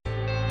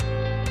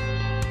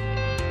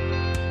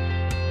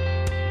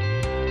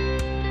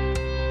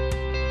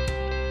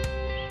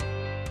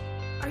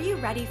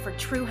ready for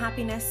true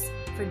happiness,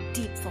 for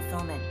deep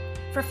fulfillment,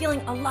 for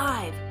feeling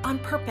alive, on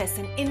purpose,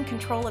 and in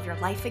control of your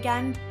life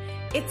again?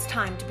 It's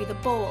time to be the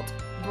bold,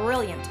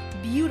 brilliant,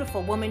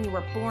 beautiful woman you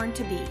were born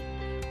to be.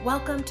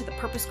 Welcome to the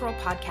Purpose Girl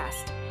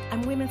Podcast.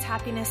 I'm women's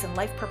happiness and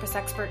life purpose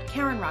expert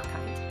Karen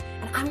Rockkind,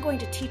 and I'm going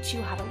to teach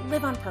you how to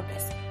live on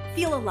purpose,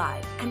 feel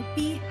alive, and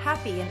be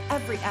happy in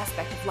every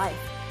aspect of life.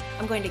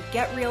 I'm going to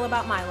get real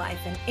about my life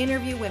and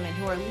interview women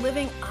who are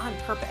living on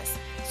purpose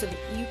so that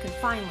you can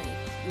finally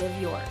live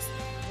yours.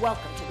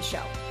 Welcome to the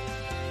show.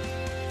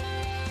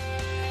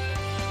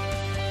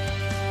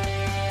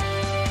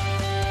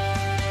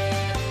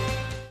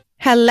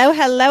 Hello,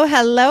 hello,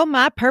 hello,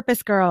 my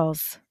purpose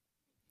girls.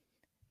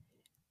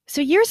 So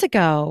years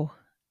ago,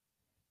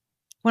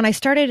 when I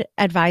started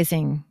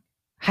advising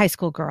high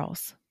school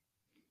girls,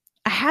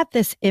 I had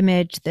this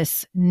image,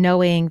 this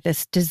knowing,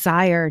 this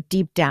desire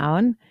deep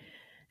down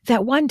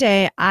that one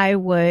day I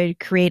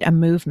would create a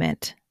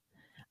movement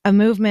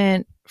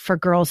for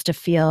girls to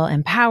feel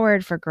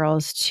empowered, for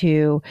girls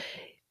to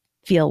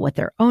feel what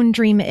their own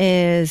dream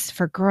is,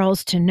 for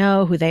girls to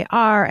know who they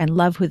are and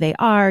love who they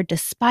are,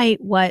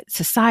 despite what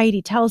society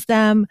tells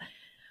them.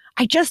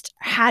 I just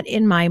had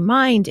in my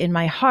mind, in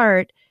my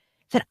heart,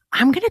 that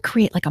I'm going to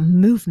create like a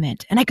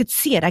movement. And I could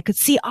see it. I could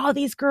see all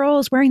these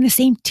girls wearing the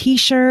same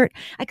t-shirt.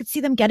 I could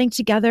see them getting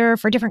together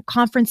for different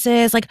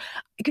conferences. Like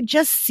I could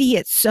just see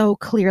it so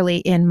clearly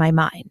in my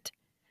mind.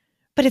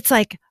 But it's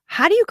like,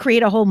 how do you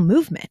create a whole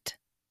movement?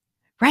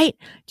 Right?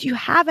 Do you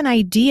have an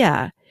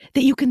idea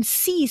that you can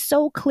see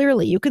so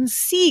clearly? You can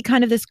see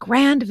kind of this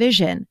grand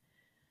vision,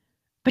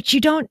 but you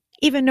don't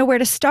even know where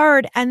to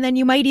start. And then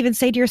you might even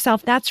say to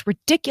yourself, that's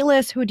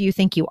ridiculous. Who do you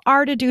think you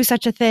are to do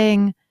such a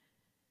thing?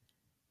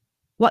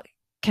 What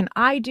can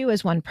I do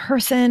as one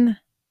person?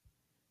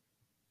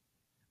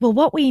 Well,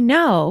 what we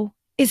know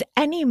is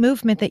any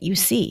movement that you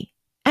see,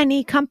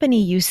 any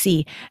company you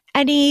see,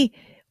 any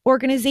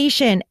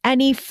organization,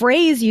 any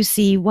phrase you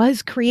see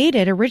was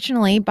created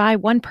originally by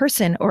one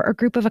person or a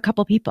group of a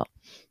couple people.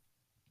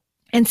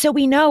 And so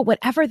we know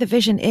whatever the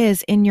vision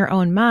is in your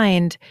own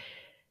mind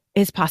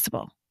is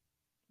possible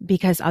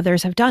because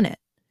others have done it.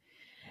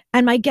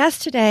 And my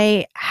guest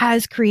today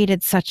has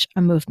created such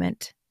a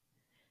movement.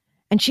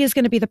 And she is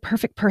going to be the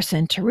perfect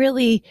person to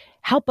really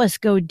help us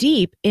go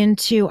deep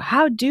into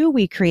how do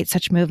we create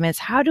such movements?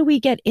 How do we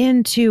get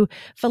into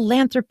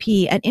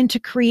philanthropy and into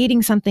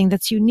creating something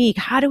that's unique?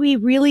 How do we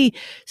really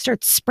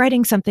start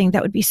spreading something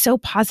that would be so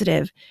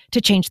positive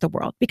to change the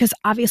world? Because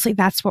obviously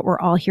that's what we're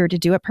all here to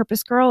do at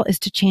Purpose Girl, is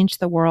to change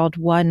the world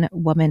one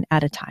woman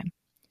at a time.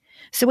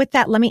 So with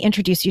that, let me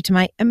introduce you to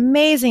my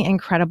amazing,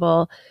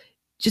 incredible,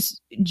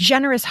 just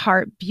generous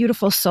heart,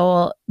 beautiful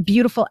soul,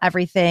 beautiful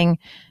everything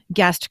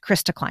guest,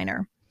 Krista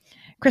Kleiner.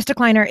 Krista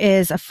Kleiner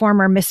is a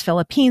former Miss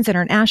Philippines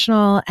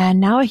International and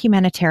now a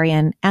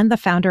humanitarian and the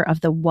founder of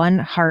the One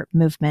Heart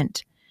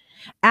movement.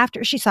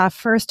 After she saw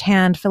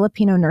firsthand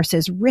Filipino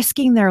nurses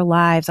risking their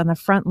lives on the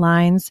front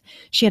lines,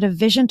 she had a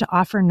vision to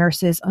offer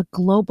nurses a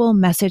global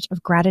message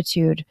of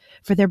gratitude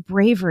for their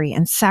bravery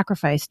and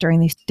sacrifice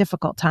during these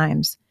difficult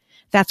times.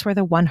 That's where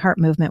the One Heart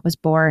movement was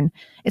born.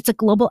 It's a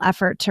global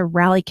effort to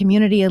rally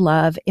community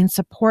love in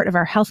support of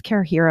our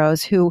healthcare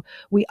heroes who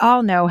we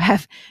all know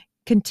have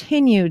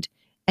continued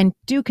and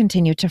do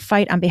continue to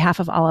fight on behalf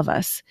of all of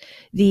us.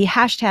 The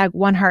hashtag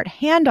One Heart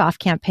Handoff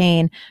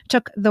campaign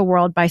took the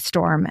world by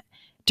storm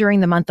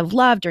during the month of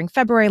love, during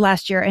February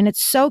last year, and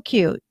it's so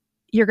cute.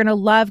 You're going to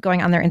love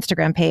going on their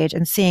Instagram page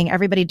and seeing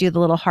everybody do the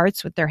little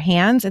hearts with their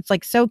hands. It's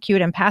like so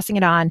cute and passing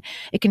it on.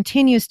 It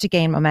continues to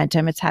gain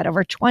momentum. It's had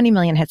over 20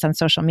 million hits on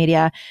social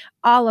media,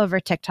 all over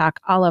TikTok,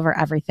 all over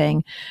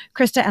everything.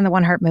 Krista and the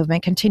One Heart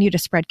movement continue to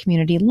spread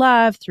community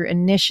love through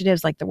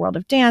initiatives like the World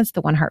of Dance, the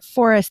One Heart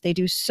Forest. They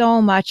do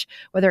so much,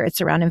 whether it's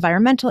around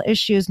environmental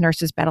issues,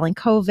 nurses battling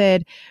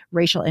COVID,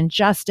 racial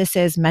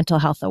injustices, mental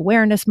health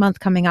awareness month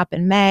coming up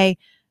in May,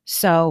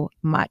 so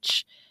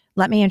much.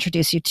 Let me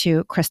introduce you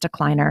to Krista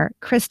Kleiner.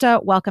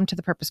 Krista, welcome to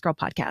the Purpose Girl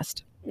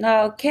podcast.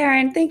 No,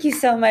 Karen, thank you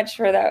so much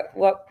for that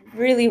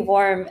really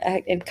warm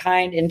and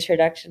kind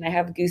introduction. I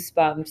have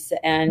goosebumps.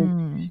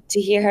 And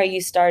to hear how you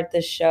start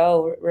the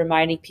show,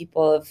 reminding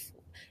people of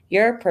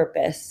your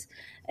purpose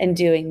in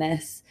doing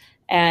this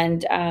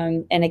and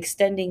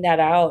extending that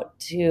out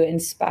to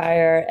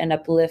inspire and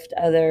uplift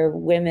other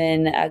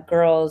women,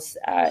 girls,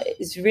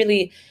 is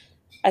really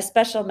a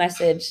special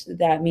message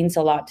that means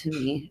a lot to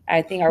me.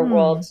 I think our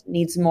world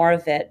needs more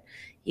of it.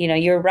 You know,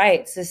 you're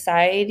right.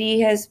 Society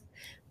has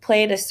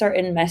played a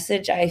certain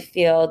message, I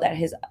feel, that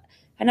has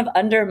kind of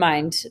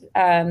undermined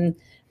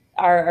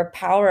our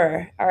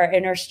power, our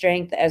inner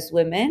strength as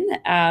women.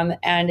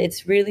 And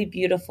it's really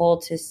beautiful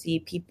to see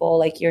people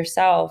like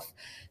yourself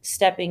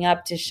stepping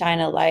up to shine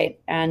a light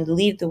and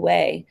lead the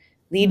way,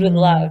 lead with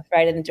love,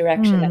 right, in the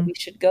direction that we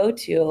should go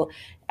to.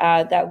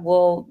 That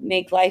will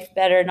make life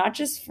better, not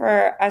just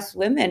for us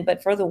women,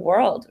 but for the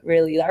world,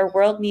 really. Our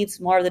world needs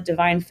more of the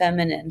divine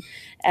feminine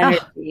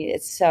energy.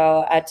 It's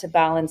so to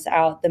balance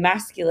out the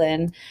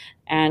masculine.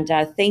 And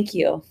thank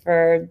you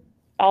for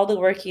all the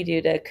work you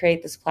do to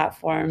create this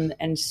platform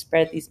and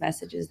spread these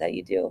messages that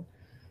you do.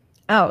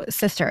 Oh,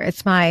 sister,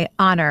 it's my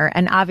honor.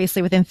 And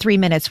obviously within 3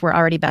 minutes, we're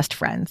already best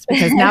friends,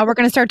 because now we're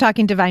going to start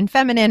talking divine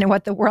feminine and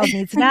what the world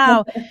needs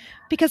now.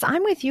 Because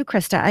I'm with you,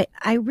 Krista.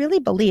 I really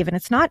believe, and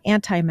it's not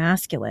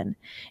anti-masculine.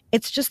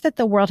 It's just that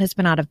the world has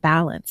been out of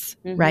balance,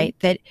 right?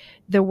 That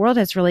the world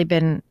has really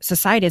been,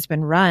 society has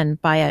been run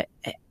by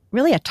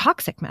really a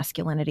toxic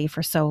masculinity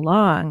for so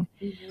long.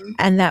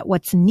 And that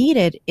what's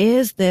needed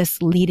is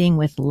this leading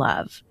with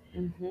love.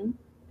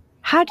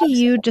 How do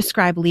you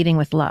describe leading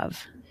with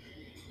love?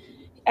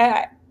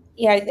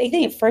 Yeah, I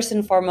think it first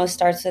and foremost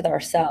starts with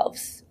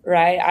ourselves,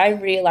 right? I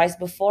realized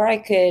before I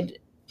could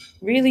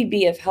really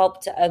be of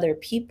help to other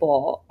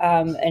people,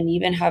 and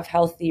even have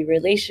healthy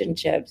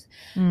relationships,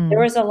 there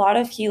was a lot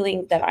of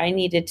healing that I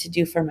needed to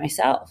do for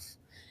myself,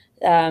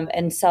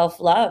 and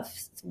self-love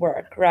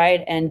work,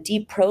 right? And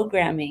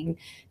deprogramming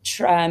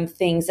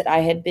things that I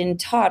had been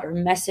taught, or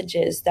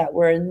messages that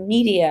were in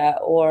media,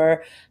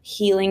 or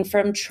healing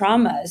from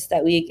traumas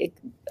that we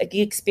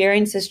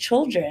experience as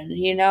children,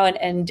 you know,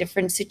 and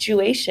different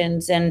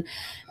situations. And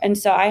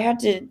so I had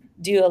to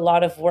do a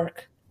lot of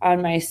work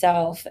on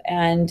myself.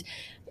 And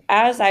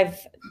as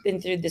I've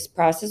been through this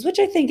process, which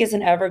I think is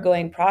an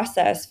ever-going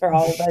process for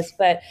all of us,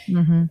 but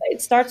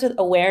it starts with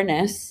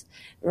awareness,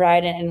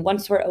 right? And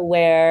once we're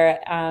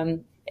aware,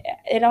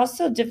 it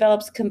also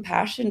develops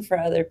compassion for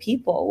other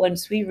people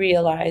once we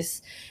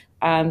realize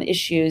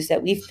issues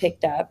that we've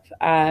picked up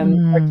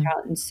or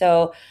talent. And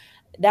so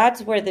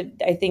that's where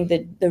I think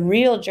the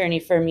real journey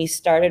for me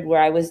started,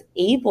 where I was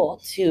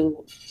able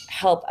to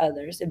help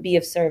others and be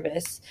of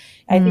service.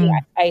 I think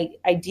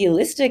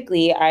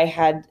idealistically,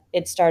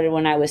 it started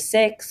when I was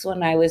 6,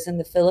 when I was in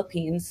the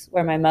Philippines,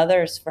 where my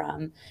mother is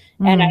from.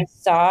 And I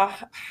saw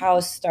how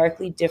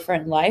starkly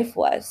different life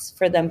was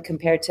for them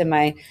compared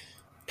to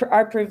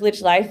our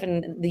privileged life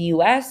in the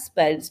US,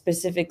 but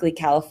specifically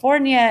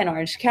California and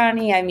Orange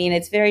County. I mean,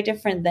 it's very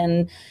different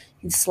than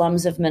the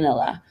slums of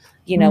Manila,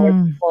 you know, where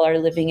people are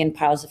living in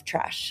piles of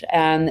trash,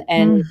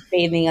 and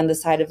bathing on the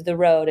side of the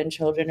road, and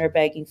children are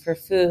begging for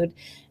food.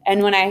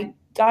 And when I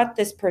got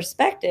this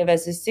perspective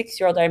as a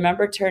 6-year-old, I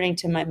remember turning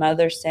to my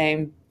mother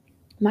saying,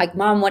 like,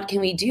 Mom, what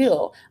can we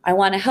do? I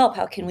want to help.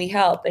 How can we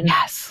help? And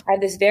I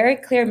have this very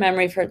clear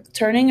memory of her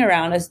turning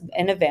around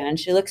in a van.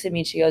 She looks at me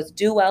and she goes,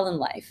 do well in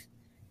life,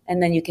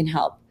 and then you can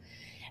help.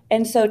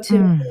 And so to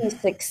me,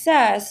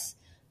 success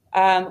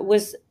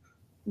was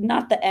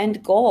not the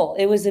end goal.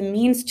 It was a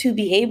means to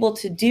be able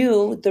to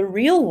do the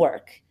real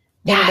work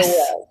in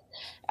the world.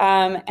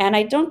 And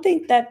I don't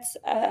think that's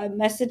a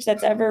message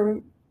that's ever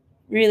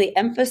really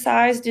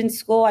emphasized in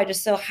school. I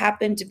just so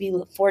happened to be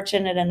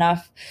fortunate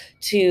enough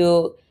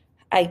to,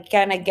 I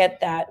kind of get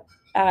that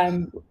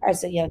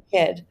as a young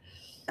kid.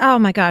 Oh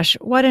my gosh,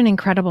 what an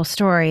incredible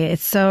story.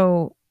 It's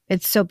so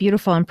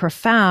beautiful and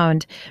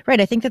profound,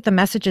 right? I think that the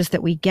messages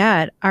that we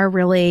get are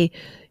really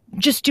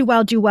just do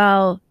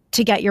well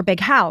to get your big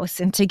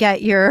house and to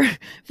get your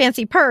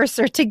fancy purse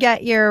or to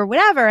get your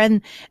whatever.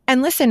 And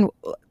listen,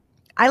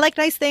 I like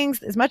nice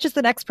things as much as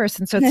the next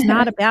person. So it's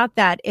not about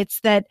that. It's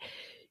that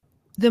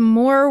the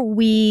more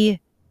we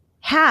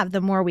have,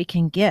 the more we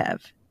can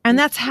give. And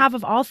that's half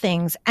of all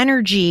things: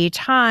 energy,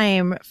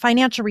 time,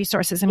 financial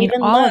resources. I mean,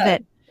 even all love, of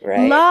it.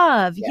 Right?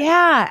 Love.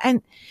 Yeah.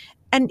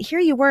 And here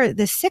you were,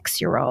 the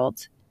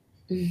 6-year-old,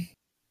 and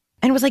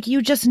it was like,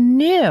 you just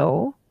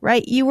knew,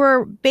 right? You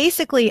were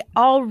basically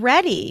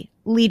already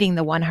leading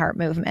the One Heart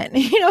movement.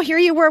 You know, here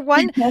you were,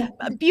 one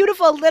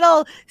beautiful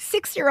little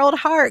 6-year-old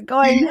heart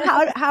going,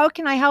 how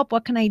can I help?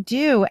 What can I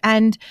do?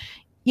 And,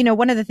 you know,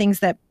 one of the things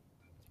that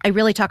I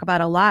really talk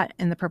about a lot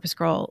in the Purpose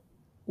Girl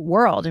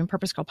world and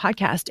Purpose Girl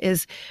podcast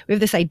is we have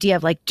this idea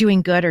of like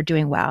doing good or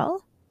doing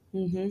well,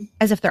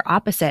 as if they're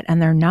opposite,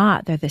 and they're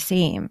not. They're the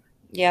same.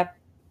 Yep.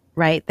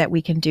 Right? That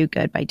we can do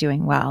good by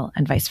doing well,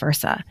 and vice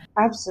versa.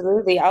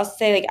 Absolutely. I'll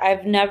say, like,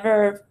 I've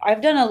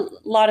done a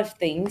lot of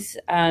things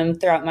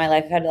throughout my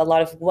life. I've had a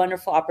lot of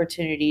wonderful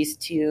opportunities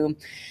to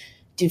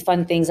do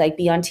fun things like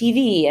be on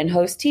TV and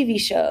host TV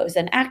shows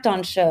and act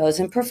on shows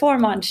and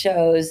perform on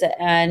shows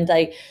and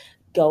like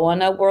go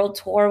on a world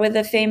tour with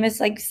a famous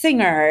like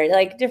singer,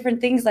 like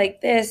different things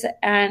like this.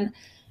 And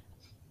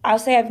I'll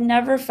say I've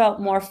never felt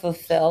more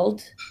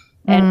fulfilled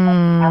and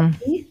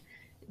happy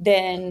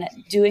than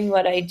doing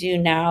what I do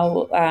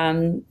now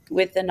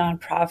with the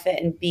nonprofit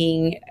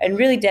and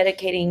really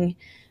dedicating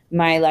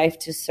my life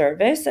to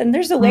service. And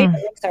there's a way to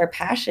mix our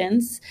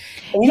passions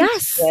into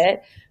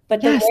it.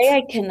 But the way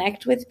I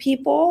connect with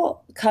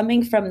people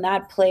coming from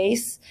that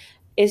place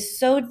is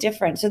so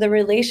different. So the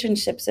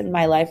relationships in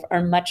my life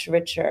are much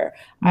richer.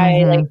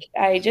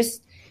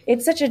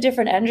 It's such a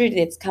different energy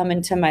that's come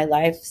into my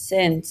life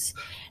since.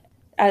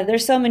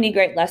 There's so many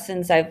great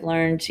lessons I've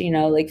learned, you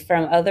know, like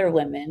from other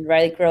women,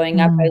 right?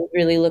 Growing up, I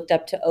really looked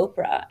up to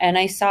Oprah, and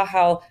I saw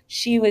how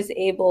she was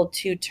able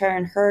to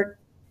turn her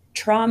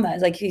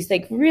traumas, like these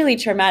like really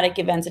traumatic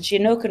events that she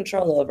had no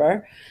control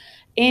over,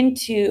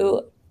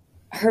 into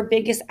her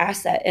biggest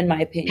asset, in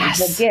my opinion,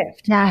 her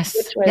gift,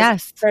 which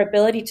was her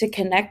ability to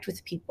connect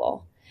with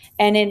people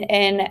and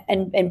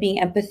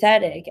being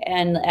empathetic.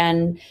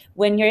 And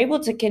when you're able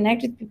to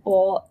connect with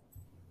people,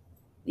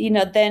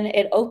 then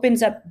it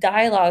opens up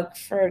dialogue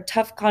for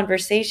tough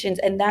conversations,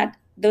 and that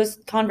those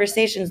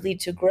conversations lead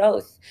to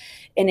growth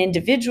in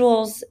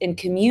individuals, in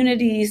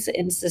communities,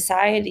 in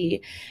society.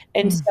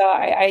 And so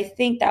I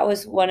think that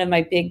was one of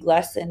my big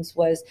lessons,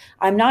 was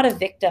I'm not a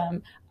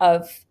victim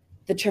of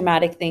the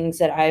traumatic things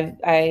that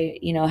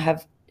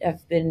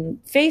have been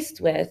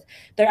faced with.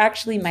 They're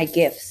actually my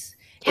gifts.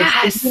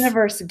 Yes. It's the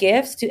universe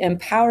gifts to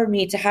empower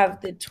me to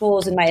have the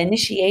tools in my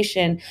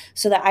initiation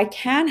so that I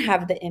can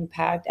have the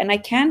impact and I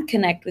can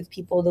connect with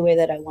people the way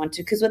that I want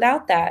to. Because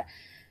without that,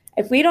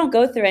 if we don't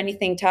go through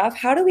anything tough,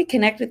 how do we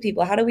connect with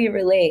people? How do we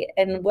relate?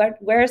 And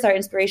where is our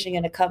inspiration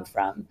going to come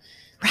from?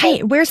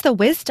 Right. So, where's the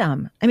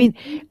wisdom? I mean,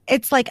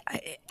 it's like,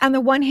 on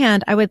the one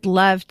hand, I would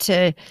love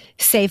to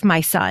save my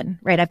son,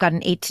 right? I've got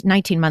an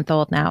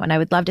 19-month-old now, and I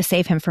would love to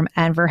save him from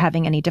ever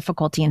having any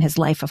difficulty in his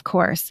life, of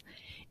course.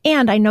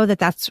 And I know that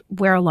that's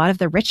where a lot of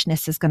the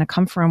richness is going to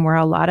come from, where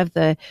a lot of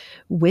the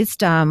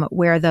wisdom,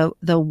 where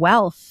the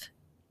wealth,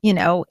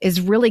 is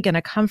really going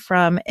to come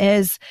from,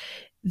 is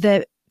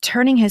the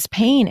turning his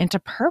pain into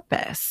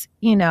purpose,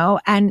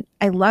 and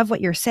I love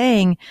what you're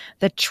saying.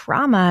 The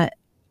trauma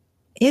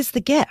is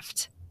the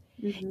gift.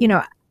 Mm-hmm.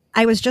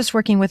 I was just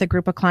working with a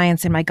group of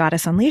clients in my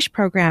Goddess Unleashed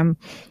program,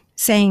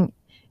 saying,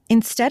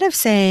 instead of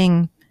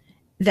saying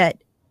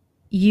that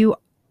you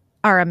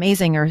are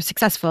amazing or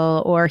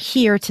successful or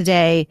here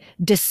today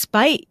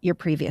despite your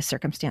previous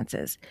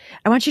circumstances,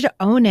 I want you to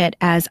own it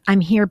as,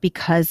 I'm here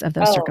because of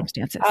those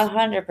circumstances.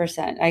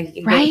 100%. I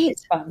get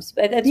goosebumps,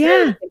 but that's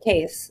really the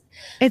case.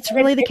 It's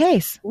really the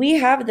case. We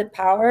have the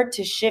power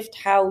to shift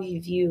how we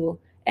view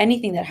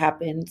anything that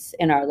happens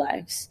in our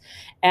lives.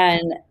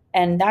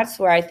 And that's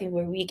where I think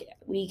where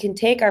we can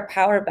take our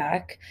power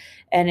back,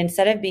 and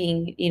instead of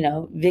being,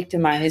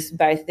 victimized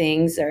by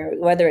things, or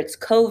whether it's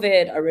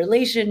COVID, a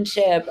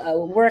relationship, a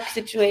work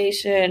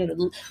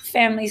situation,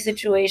 family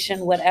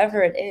situation,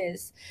 whatever it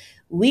is,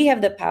 we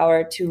have the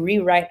power to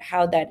rewrite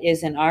how that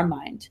is in our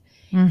mind.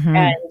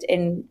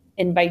 Mm-hmm.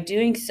 And by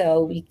doing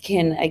so, we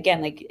can,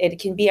 again, it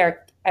can be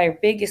our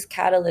biggest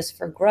catalyst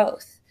for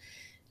growth.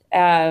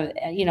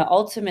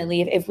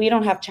 Ultimately, if we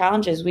don't have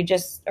challenges, we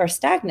just are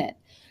stagnant.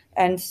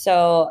 And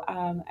so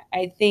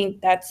I think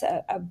that's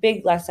a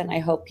big lesson I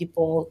hope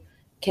people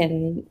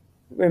can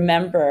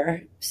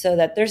remember, so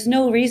that there's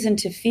no reason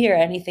to fear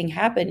anything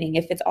happening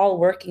if it's all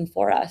working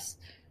for us.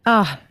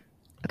 Oh,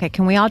 okay.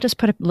 Can we all just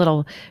put a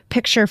little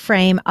picture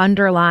frame,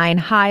 underline,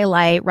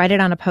 highlight, write it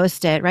on a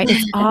Post-it, right?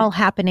 It's all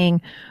happening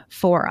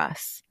for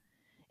us.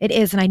 It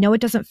is. And I know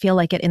it doesn't feel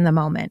like it in the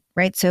moment,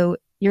 right? So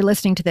you're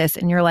listening to this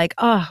and you're like,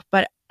 oh,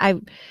 but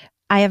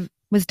I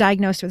was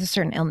diagnosed with a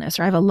certain illness,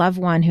 or I have a loved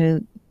one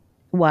who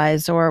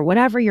was, or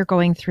whatever you're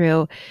going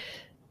through.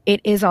 It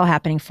is all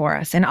happening for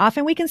us. And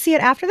often we can see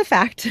it after the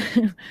fact,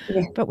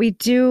 but we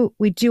do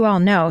all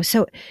know.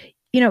 So,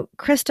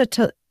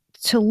 Krista,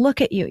 to look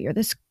at you, you're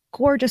this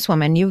gorgeous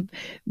woman. You've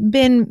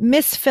been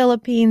Miss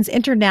Philippines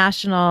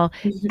International,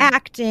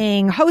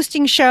 acting,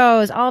 hosting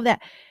shows, all of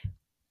that.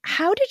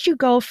 How did you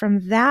go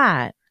from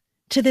that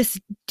to this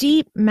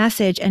deep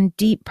message and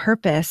deep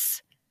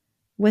purpose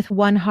with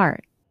one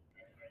heart?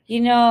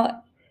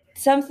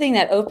 Something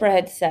that Oprah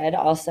had said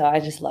also, I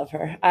just love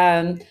her.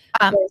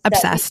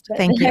 Obsessed.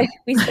 Thank you.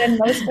 We spend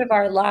most of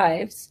our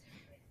lives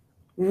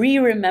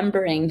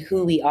re-remembering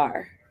who we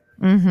are.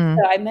 Mm-hmm.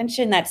 So I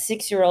mentioned that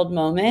 6-year-old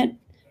moment,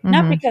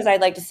 not because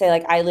I'd like to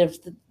say I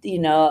lived,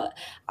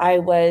 I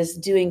was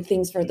doing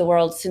things for the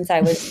world since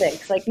I was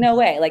 6. No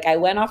way. I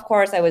went off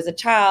course. I was a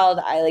child.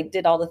 I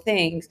did all the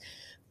things.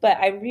 But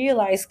I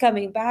realized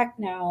coming back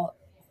now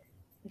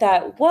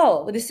that,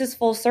 whoa, this is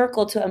full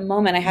circle to a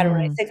moment I had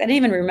when I was 6. I didn't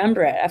even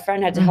remember it. A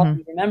friend had to help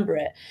me remember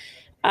it.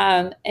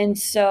 And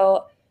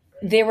so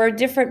there were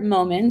different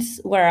moments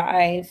where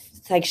I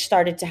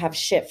started to have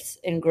shifts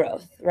in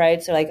growth,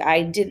 right? So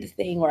I did the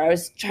thing where I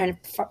was trying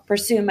to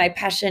pursue my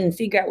passion and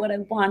figure out what I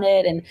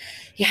wanted and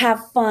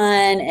have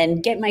fun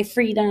and get my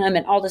freedom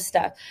and all this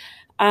stuff.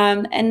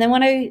 And then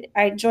when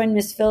I joined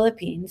Miss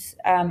Philippines,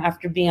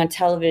 after being on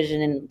television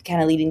and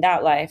kind of leading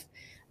that life,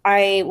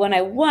 when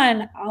I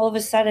won, all of a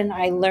sudden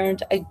I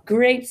learned a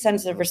great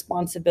sense of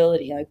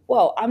responsibility.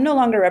 Whoa, I'm no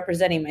longer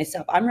representing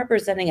myself. I'm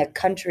representing a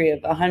country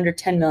of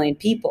 110 million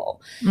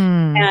people.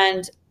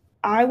 And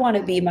I want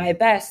to be my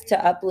best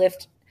to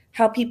uplift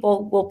how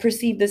people will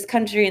perceive this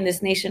country and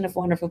this nation of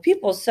wonderful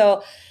people.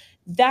 So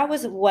that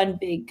was one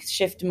big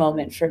shift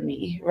moment for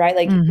me, right?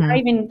 Not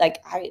even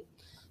I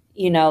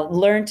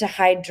learn to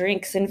hide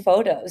drinks in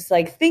photos,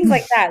 things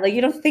like that.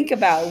 You don't think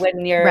about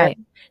when you're, right.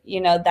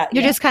 That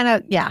you're just kind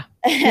of, yeah.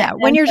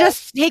 When you're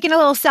just taking a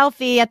little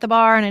selfie at the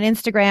bar on an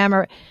Instagram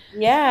or.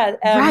 Yeah.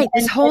 Right.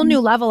 This whole new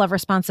level of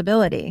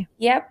responsibility.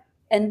 Yep.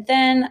 And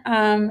then,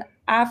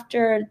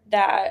 after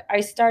that,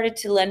 I started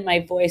to lend my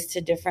voice to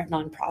different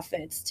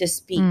nonprofits to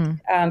speak,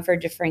 for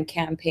different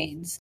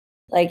campaigns.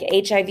 like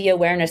HIV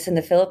awareness in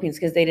the Philippines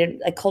because they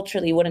didn't like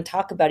culturally wouldn't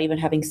talk about even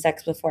having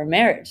sex before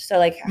marriage. So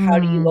like how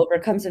do you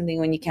overcome something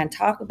when you can't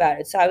talk about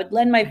it? So I would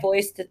lend my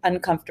voice to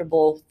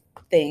uncomfortable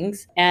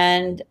things.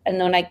 And then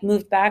when I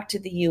moved back to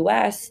the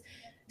US,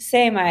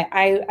 same,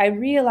 I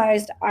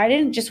realized I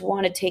didn't just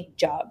want to take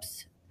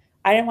jobs.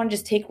 I didn't want to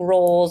just take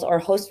roles or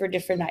host for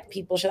different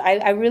people.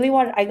 I really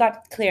wanted, I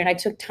got clear and I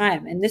took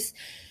time. And this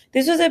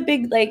was a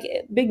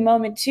big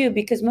moment too,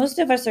 because most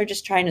of us are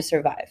just trying to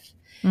survive.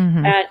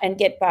 And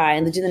get by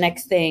and do the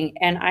next thing.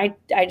 And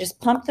I just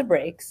pumped the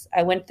brakes.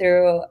 I went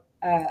through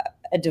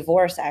a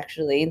divorce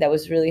actually that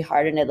was really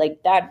hard, and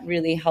that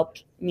really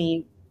helped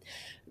me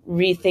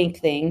rethink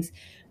things.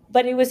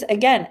 But it was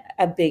again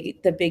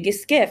the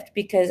biggest gift,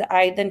 because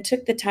I then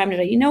took the time to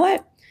say, you know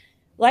what,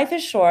 life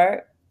is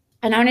short.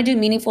 And I want to do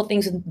meaningful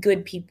things with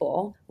good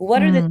people.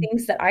 What are the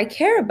things that I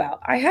care about?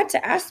 I had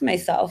to ask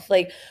myself,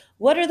 like,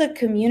 what are the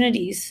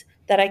communities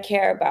that I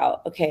care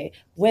about? Okay,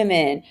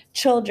 women,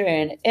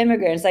 children,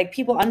 immigrants, like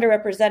people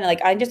underrepresented.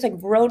 Like I just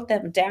wrote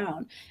them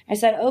down. I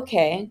said,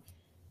 okay,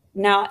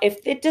 now if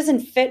it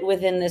doesn't fit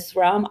within this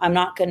realm, I'm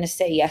not going to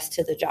say yes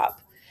to the job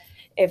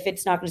if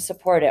it's not going to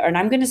support it. And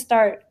I'm going to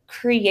start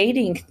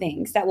creating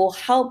things that will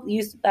help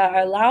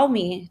allow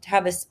me to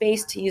have a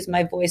space to use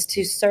my voice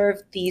to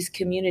serve these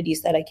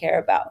communities that I care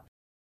about.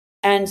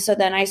 And so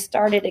then I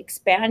started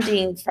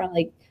expanding from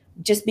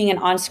just being an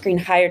on-screen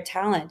hired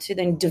talent to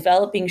then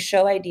developing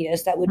show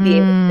ideas that would be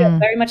able to do it,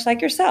 very much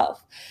like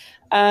yourself.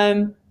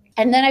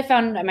 And then I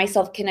found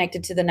myself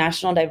connected to the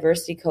National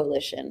Diversity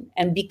Coalition.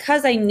 And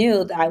because I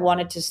knew that I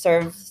wanted to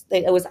serve,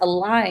 it was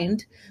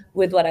aligned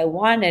with what I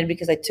wanted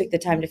because I took the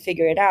time to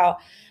figure it out,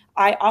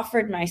 I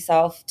offered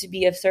myself to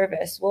be of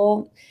service.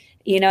 Well,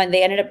 and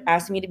they ended up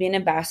asking me to be an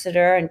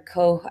ambassador and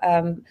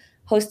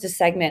host a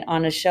segment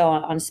on a show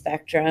on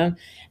Spectrum.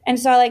 And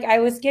so I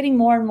was getting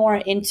more and more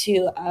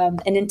into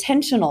an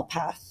intentional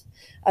path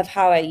of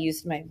how I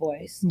used my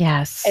voice.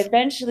 Yes.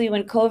 Eventually,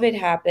 when COVID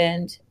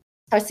happened,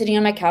 I was sitting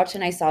on my couch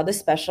and I saw the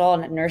special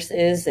on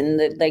nurses and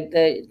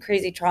the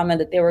crazy trauma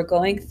that they were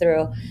going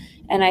through.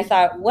 And I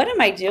thought, what am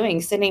I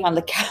doing sitting on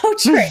the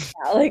couch right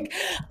now?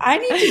 I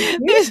need to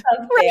do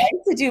something. I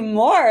need to do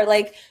more.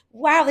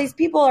 Wow, these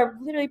people are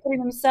literally putting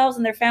themselves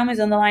and their families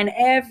on the line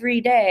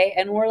every day.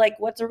 And we're like,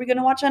 what are we going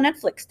to watch on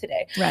Netflix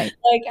today? Right.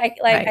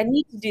 I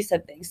need to do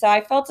something. So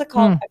I felt a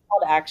call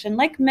to action,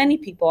 like many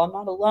people. I'm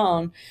not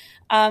alone.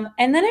 And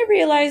then I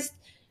realized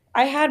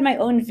I had my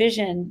own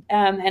vision,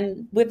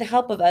 and with the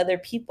help of other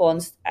people.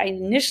 And I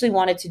initially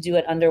wanted to do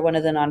it under one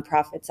of the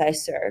nonprofits I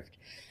served.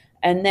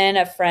 And then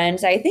a friend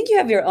said, I think you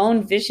have your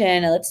own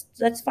vision.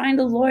 Let's find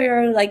a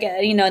lawyer, in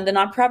the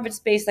nonprofit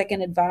space that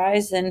can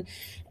advise. And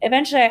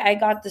eventually I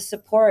got the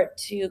support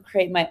to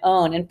create my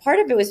own. And part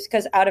of it was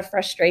because out of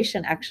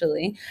frustration,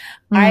 actually,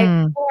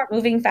 people weren't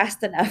moving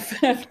fast enough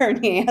for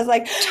me. I was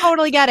like,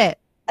 totally get it.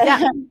 Yeah.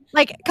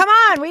 Come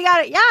on, we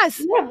got it.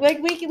 Yes. Yeah,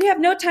 we have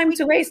no time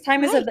to waste.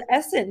 Time is of the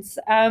essence.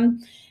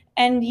 And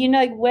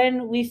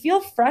when we feel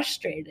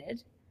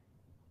frustrated,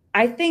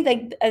 I think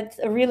it's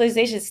a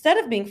realization, instead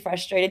of being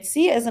frustrated,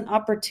 see it as an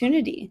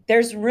opportunity.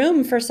 There's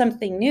room for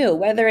something new,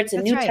 whether it's a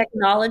new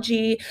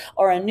technology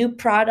or a new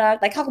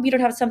product. How come you don't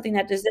have something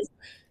that does this?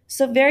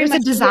 So there's a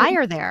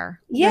desire there.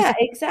 Yeah,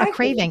 exactly. A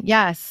craving.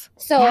 Yes.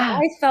 So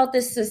I felt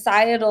this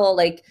societal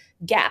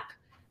gap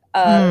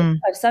of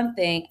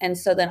something. And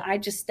so then I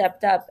just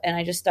stepped up and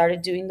I just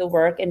started doing the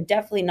work, and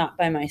definitely not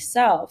by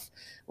myself.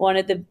 One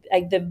of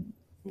the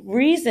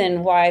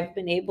reason why I've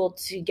been able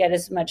to get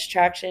as much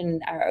traction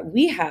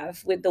we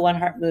have with the One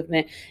Heart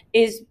movement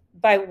is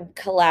by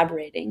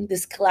collaborating,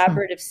 this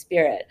collaborative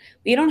spirit.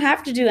 We don't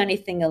have to do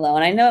anything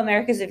alone. I know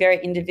America is a very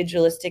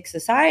individualistic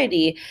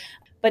society,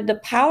 but the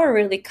power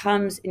really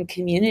comes in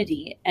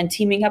community and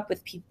teaming up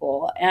with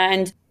people.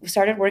 And we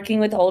started working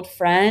with old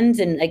friends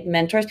and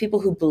mentors, people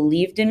who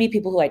believed in me,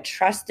 people who I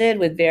trusted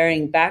with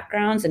varying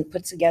backgrounds, and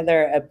put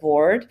together a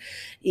board,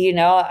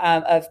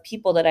 of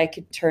people that I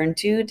could turn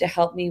to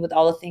help me with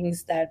all the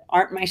things that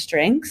aren't my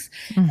strengths.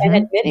 And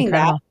admitting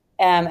that,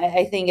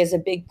 I think, is a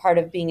big part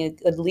of being a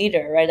good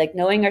leader, right?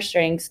 Knowing our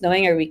strengths,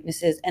 knowing our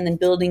weaknesses, and then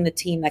building the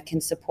team that can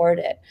support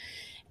it.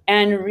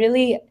 And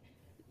really,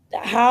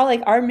 how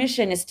our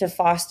mission is to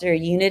foster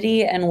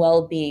unity and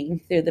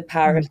well-being through the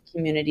power of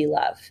community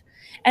love.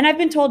 And I've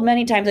been told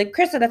many times,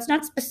 Krista, that's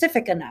not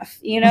specific enough,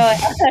 and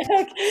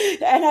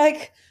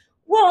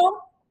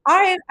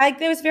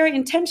it was very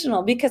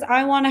intentional, because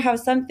I want to have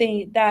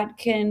something that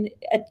can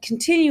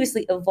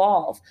continuously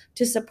evolve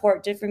to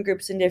support different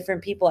groups and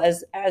different people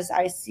as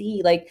I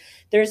see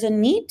there's a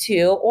need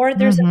to, or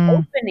there's an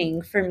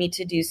opening for me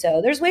to do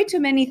so. There's way too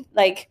many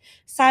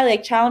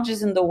silent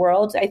challenges in the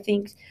world, I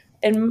think.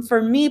 And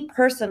for me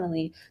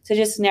personally, to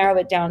just narrow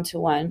it down to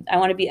one, I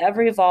want to be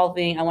ever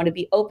evolving. I want to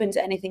be open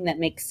to anything that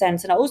makes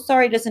sense. And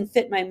it doesn't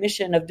fit my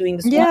mission of doing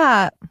this.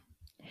 Yeah.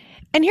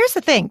 And here's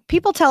the thing.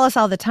 People tell us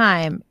all the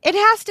time, it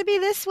has to be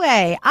this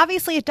way.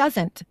 Obviously it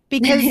doesn't,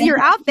 because you're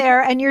out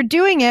there and you're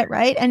doing it,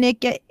 right? And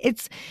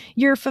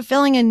you're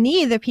fulfilling a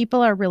need that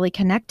people are really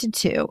connected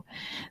to.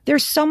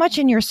 There's so much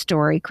in your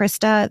story,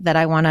 Krista, that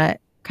I want to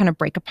kind of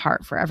break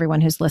apart for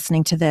everyone who's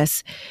listening to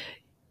this.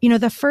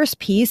 The first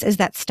piece is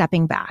that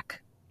stepping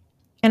back.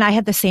 And I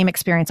had the same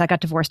experience. I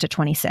got divorced at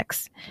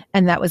 26.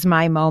 And that was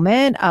my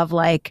moment of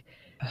like,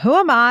 who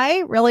am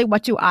I? Really?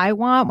 What do I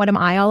want? What am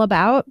I all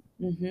about?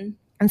 Mm-hmm.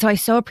 And so I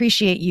so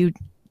appreciate you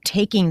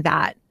taking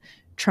that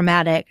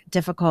traumatic,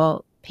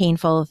 difficult,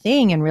 painful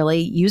thing and really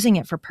using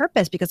it for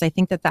purpose, because I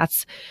think that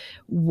that's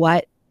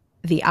what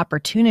the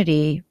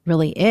opportunity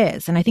really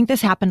is. And I think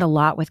this happened a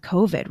lot with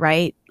COVID,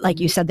 right? Like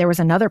you said, there was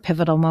another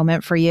pivotal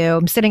moment for you.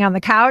 I'm sitting on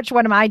the couch.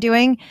 What am I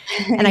doing?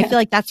 And I feel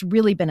like that's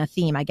really been a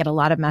theme. I get a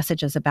lot of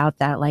messages about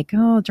that. Like,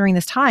 oh, during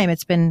this time,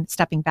 it's been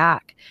stepping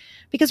back,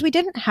 because we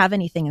didn't have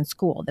anything in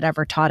school that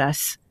ever taught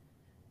us,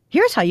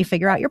 here's how you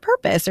figure out your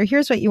purpose, or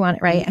here's what you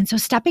want, right? And so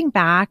stepping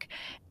back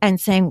and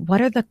saying, what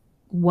are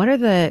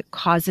the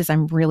causes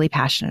I'm really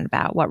passionate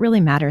about? What really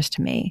matters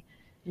to me?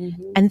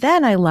 Mm-hmm. And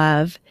then I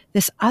love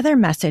this other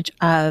message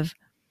of,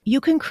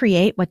 you can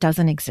create what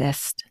doesn't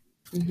exist,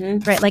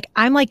 right? Like,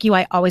 I'm like you,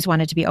 I always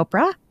wanted to be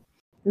Oprah.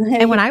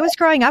 And when I was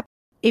growing up,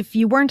 if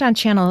you weren't on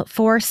channel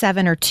 4,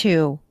 7, or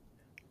 2,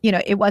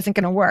 it wasn't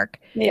going to work.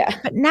 Yeah.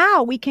 But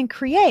now we can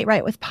create,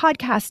 right? With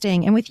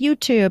podcasting and with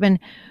YouTube, and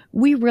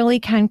we really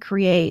can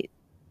create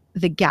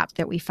the gap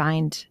that we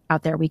find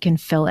out there. We can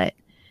fill it.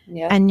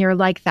 Yeah. And you're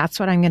like, that's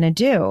what I'm going to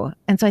do.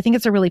 And so I think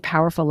it's a really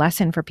powerful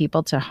lesson for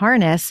people to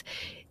harness.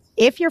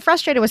 If you're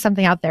frustrated with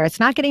something out there, it's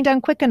not getting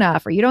done quick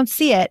enough, or you don't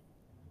see it,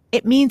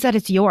 it means that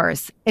it's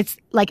yours. It's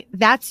like,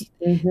 that's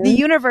the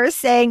universe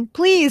saying,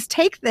 please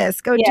take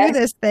this, go do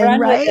this thing, run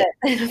right?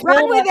 With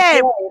run with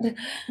it.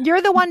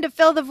 You're the one to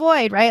fill the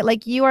void, right?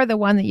 Like, you are the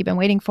one that you've been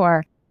waiting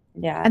for.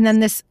 Yeah. And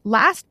then this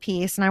last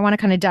piece, and I want to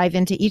kind of dive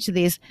into each of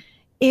these,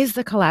 is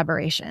the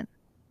collaboration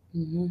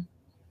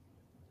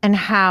and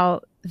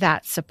how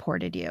that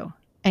supported you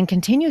and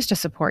continues to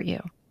support you.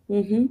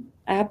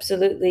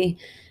 Absolutely.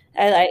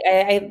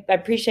 I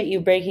appreciate you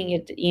breaking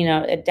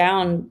it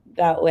down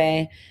that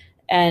way.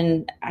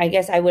 And I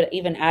guess I would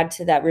even add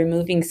to that,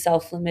 removing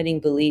self-limiting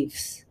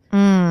beliefs.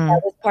 That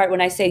was part,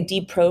 when I say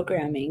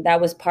deprogramming, that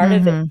was part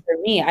of it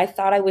for me. I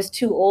thought I was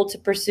too old to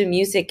pursue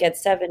music at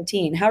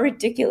 17. How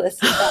ridiculous is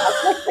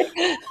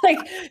that?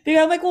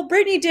 I'm like, well,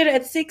 Britney did it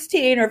at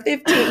 16 or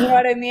 15. You know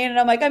what I mean? And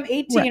I'm like, I'm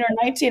 18 or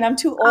 19. I'm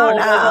too old. Oh,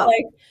 no.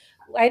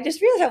 I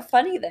just realized how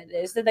funny that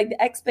is, that like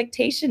the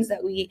expectations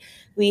that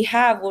we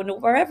have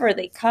wherever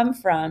they come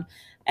from.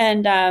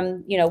 And,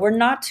 we're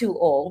not too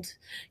old,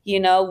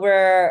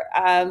 we're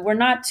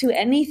not too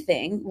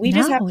anything. We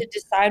just have to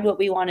decide what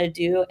we want to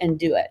do and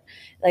do it.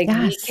 Like,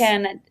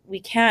 we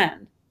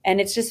can.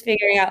 And it's just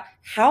figuring out,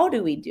 how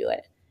do we do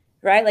it?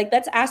 Right? Like,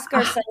 let's ask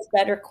ourselves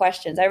better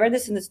questions. I read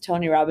this in this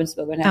Tony Robbins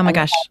book. Oh my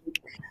gosh.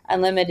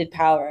 Unlimited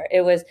Power.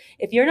 It was,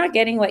 if you're not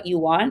getting what you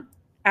want,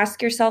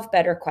 ask yourself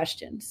better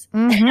questions.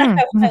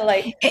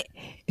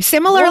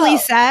 Similarly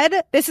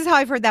said, this is how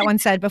I've heard that one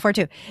said before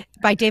too,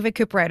 by David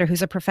Cooperrider,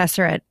 who's a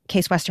professor at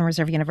Case Western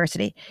Reserve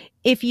University.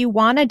 If you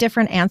want a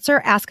different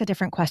answer, ask a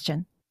different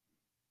question.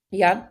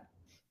 Yeah.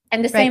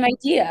 And the same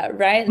idea,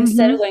 right?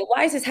 Instead of going,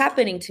 why is this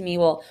happening to me?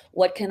 Well,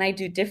 what can I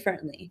do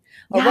differently?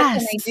 Or what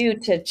can I do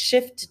to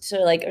shift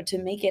to or to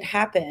make it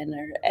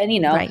happen?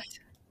 Right.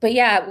 But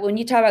yeah, when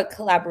you talk about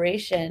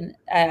collaboration,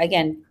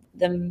 again,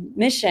 the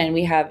mission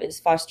we have is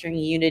fostering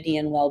unity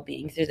and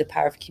well-being through the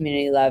power of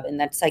community love. And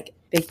that's like a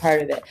big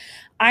part of it.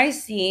 I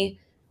see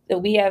that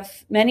we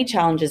have many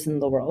challenges in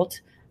the world,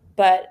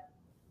 but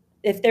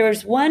if there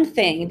was one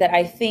thing that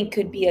I think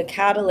could be a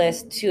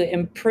catalyst to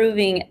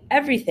improving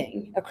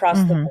everything across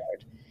the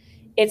board,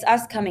 it's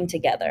us coming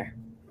together.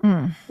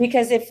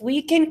 Because if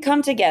we can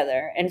come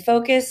together and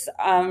focus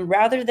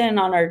rather than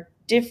on our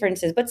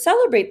differences, but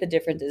celebrate the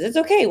differences. It's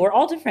okay. We're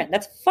all different.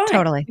 That's fine.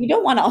 Totally. We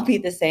don't want to all be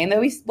the same.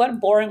 What a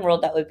boring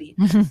world that would be.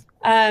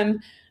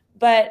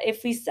 But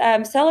if we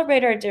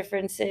celebrate our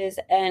differences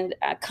and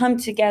come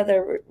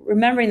together,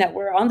 remembering that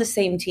we're on the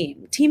same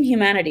team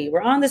humanity,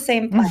 we're on the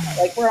same planet,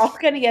 like we're all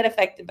going to get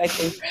affected by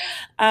things,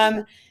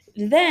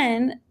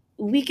 then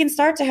we can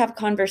start to have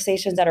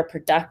conversations that are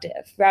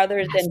productive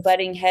rather than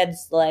butting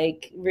heads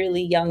like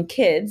really young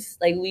kids.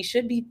 Like, we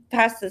should be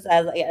past this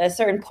at a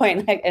certain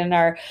point, like in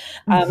our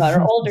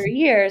older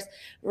years,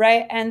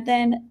 right? And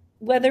then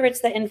whether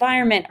it's the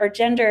environment or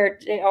gender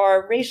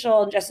or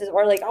racial injustice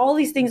or like all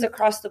these things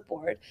across the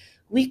board,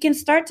 we can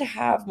start to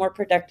have more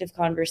productive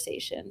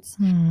conversations.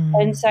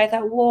 And so I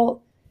thought,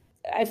 well,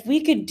 if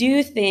we could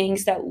do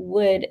things that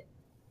would,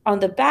 on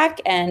the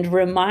back end,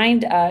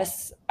 remind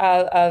us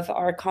of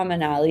our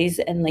commonalities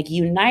and like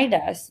unite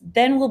us,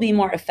 then we'll be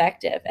more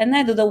effective. And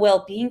then the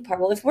well-being part,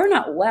 well, if we're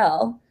not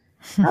well,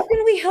 how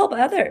can we help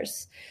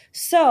others?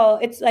 So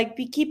it's like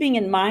keeping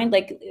in mind,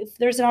 like if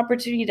there's an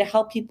opportunity to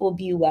help people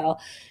be well,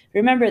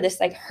 remember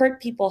this, like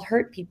hurt people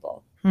hurt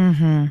people.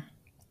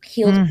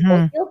 healed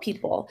people heal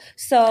people.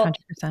 So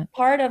 100%.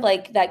 part of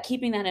like that,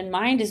 keeping that in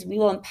mind, is we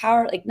will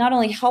empower, like not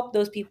only help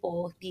those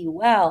people be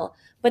well,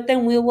 but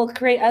then we will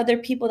create other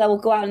people that will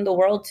go out in the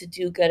world to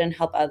do good and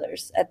help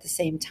others at the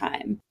same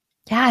time.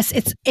 Yes,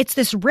 it's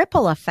this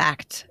ripple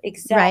effect,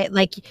 Exactly. right?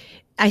 Like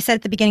I said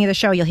at the beginning of the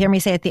show, you'll hear me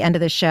say at the end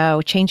of the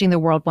show, changing the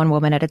world one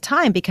woman at a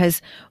time,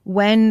 because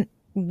when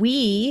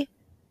we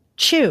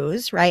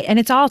choose, right? And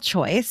it's all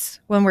choice.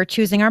 When we're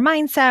choosing our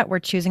mindset, we're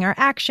choosing our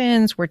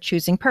actions, we're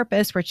choosing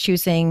purpose, we're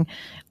choosing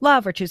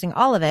love, we're choosing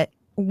all of it.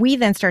 We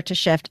then start to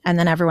shift, and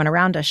then everyone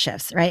around us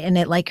shifts, right? And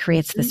it like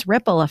creates this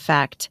ripple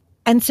effect.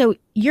 And so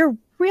you're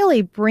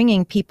really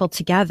bringing people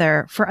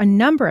together for a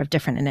number of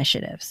different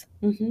initiatives.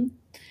 Mm-hmm.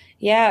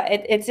 Yeah,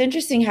 it's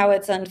interesting how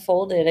it's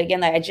unfolded.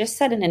 Again, I just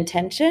set an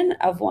intention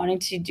of wanting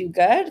to do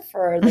good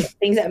for the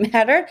things that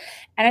matter.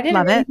 And I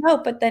didn't really know,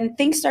 but then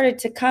things started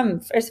to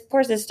come. First, of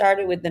course, it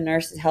started with the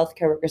nurses,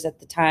 healthcare workers at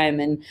the time.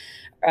 And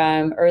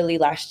early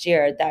last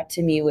year, that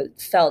to me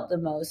felt the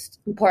most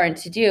important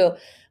to do.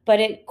 But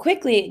it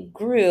quickly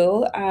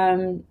grew.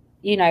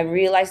 I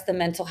realized the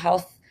mental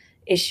health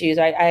issues.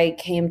 I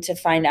came to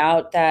find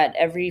out that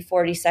every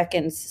 40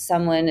 seconds,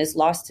 someone is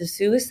lost to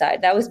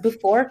suicide. That was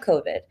before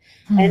COVID.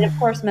 And of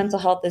course, mental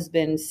health has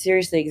been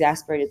seriously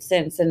exacerbated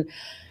since. And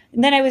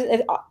then I was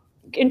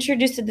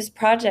introduced to this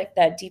project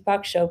that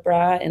Deepak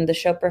Chopra and the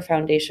Chopra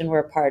Foundation were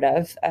a part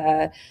of,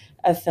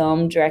 a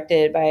film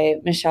directed by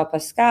Michel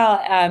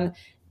Pascal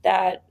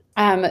that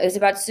is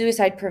about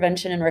suicide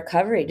prevention and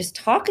recovery, just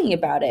talking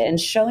about it and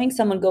showing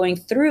someone going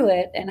through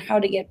it and how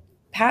to get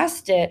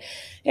past it.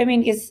 I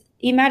mean, because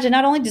imagine,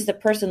 not only does the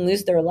person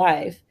lose their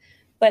life,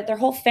 but their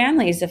whole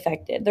family is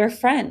affected, their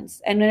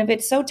friends. And if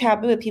it's so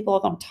taboo that people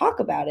don't talk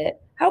about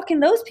it, how can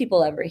those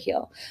people ever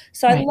heal?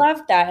 So I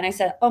loved that. And I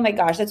said, oh my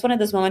gosh, that's one of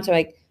those moments where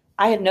like,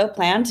 I had no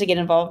plan to get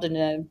involved in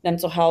a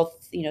mental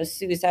health,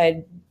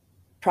 suicide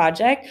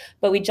project,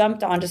 but we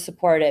jumped on to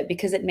support it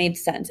because it made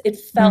sense. It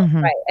felt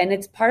right. And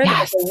it's part of it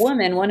as a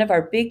woman, one of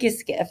our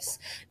biggest gifts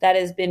that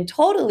has been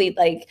totally,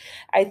 like,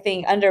 I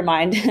think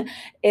undermined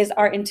is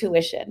our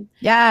intuition.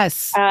 Yes.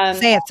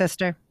 Say it,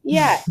 sister.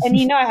 Yeah.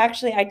 And,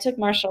 I took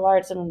martial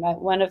arts, and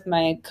one of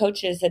my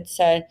coaches had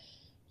said,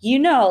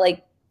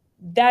 like,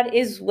 that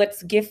is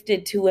what's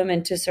gifted to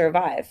women to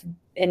survive.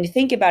 And you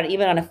think about it,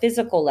 even on a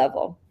physical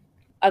level,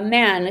 a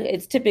man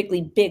is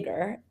typically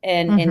bigger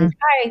and in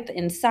height,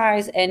 in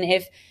size. And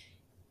if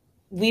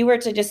we were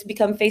to just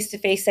become face to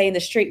face, say in the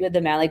street with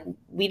a man, like,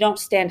 we don't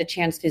stand a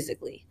chance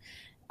physically.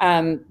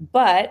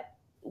 But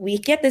we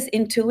get this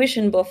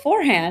intuition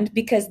beforehand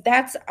because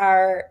that's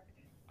our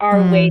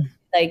way,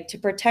 like, to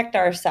protect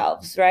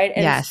ourselves. Right.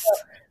 And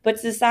but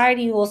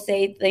society will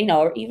say,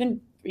 or even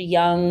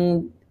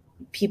young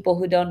people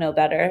who don't know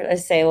better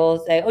will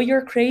say, oh,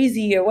 you're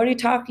crazy, or what are you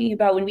talking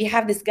about, when we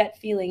have this gut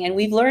feeling and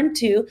we've learned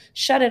to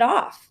shut it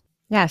off.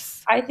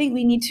 Yes. I think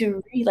we need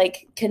to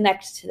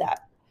connect to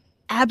that.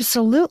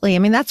 Absolutely. I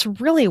mean, that's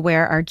really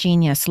where our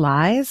genius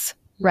lies,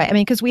 right? I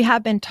mean, because we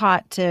have been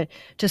taught to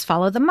just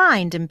follow the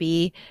mind and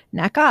be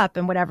neck up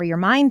and whatever your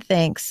mind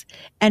thinks.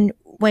 And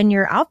when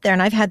you're out there,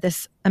 and I've had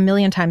this a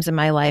million times in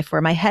my life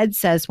where my head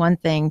says one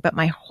thing, but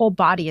my whole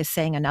body is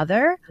saying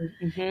another.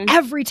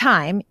 Every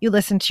time you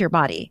listen to your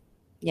body,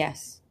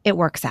 yes, it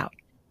works out.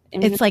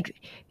 It's like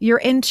your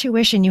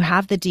intuition, you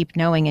have the deep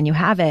knowing and you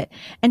have it.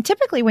 And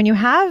typically when you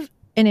have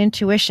an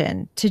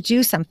intuition to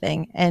do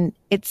something and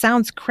it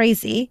sounds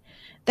crazy,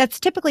 that's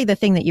typically the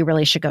thing that you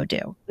really should go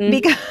do.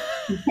 Because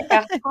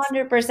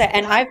 100%.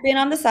 And I've been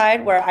on the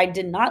side where I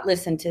did not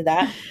listen to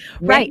that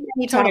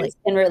many times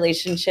in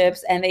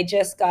relationships, and they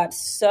just got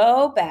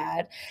so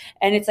bad.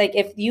 And it's like,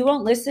 if you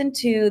don't listen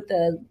to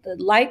the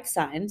light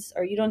signs,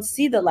 or you don't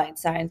see the light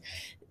signs,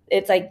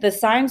 it's like the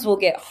signs will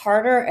get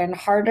harder and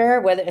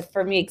harder. Whether,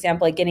 for me,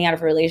 example, like getting out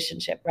of a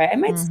relationship, right? I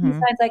might see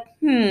signs like,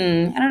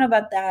 I don't know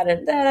about that,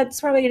 or that's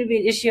probably going to be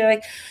an issue.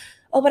 Like,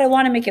 oh, but I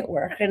want to make it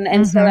work.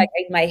 And so like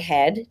my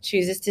head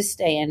chooses to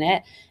stay in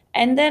it.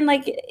 And then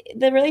like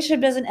the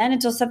relationship doesn't end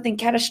until something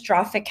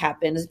catastrophic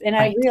happens. And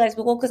I realized,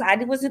 well, because I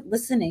wasn't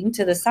listening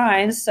to the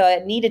signs, so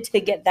it needed to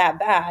get that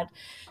bad.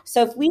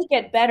 So if we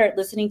get better at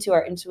listening to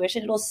our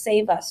intuition, it'll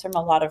save us from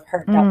a lot of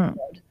hurt down the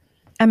road.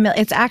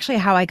 It's actually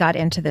how I got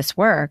into this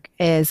work.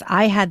 Is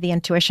I had the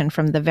intuition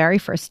from the very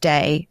first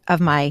day of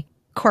my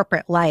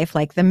corporate life.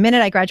 Like the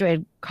minute I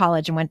graduated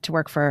college and went to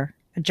work for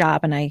a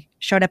job, and I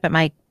showed up at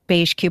my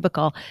beige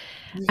cubicle,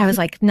 I was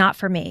like, not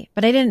for me,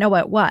 but I didn't know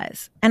what it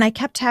was. And I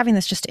kept having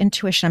this just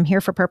intuition. I'm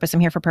here for purpose. I'm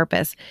here for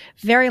purpose.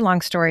 Very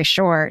long story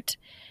short,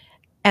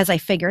 as I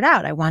figured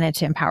out, I wanted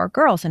to empower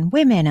girls and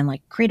women and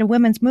like create a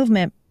women's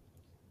movement.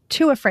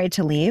 Too afraid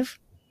to leave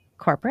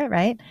corporate,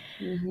 right?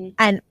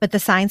 But the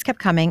signs kept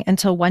coming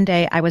until one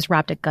day I was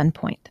robbed at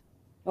gunpoint.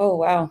 Oh,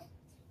 wow.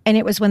 And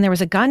it was when there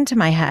was a gun to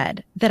my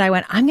head that I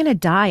went, I'm going to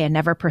die and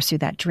never pursue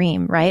that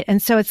dream, right? And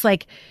so it's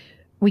like,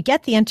 we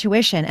get the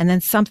intuition, and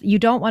then you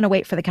don't want to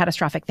wait for the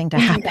catastrophic thing to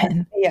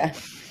happen. Yeah.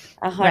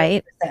 100%.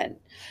 Right?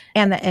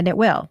 And it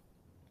will.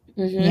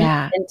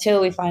 Yeah.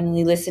 Until we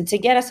finally listen to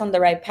get us on the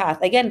right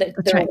path. Again, That's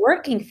they're right.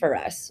 working for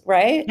us,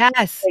 right?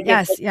 Yes. Like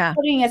Yes. it's Yeah.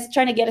 putting us,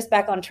 trying to get us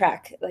back on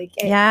track. Like,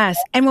 Yes.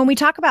 And when we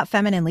talk about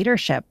feminine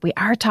leadership, we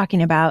are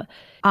talking about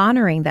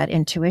honoring that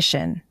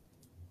intuition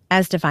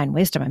as divine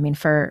wisdom. I mean,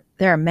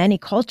 there are many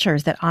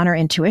cultures that honor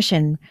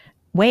intuition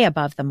way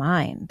above the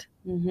mind.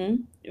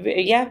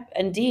 Yeah,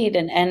 indeed.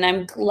 And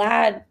I'm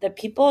glad that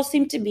people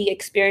seem to be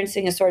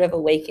experiencing a sort of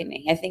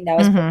awakening. I think that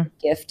was part of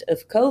the gift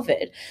of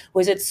COVID,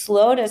 was it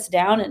slowed us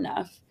down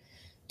enough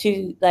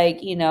to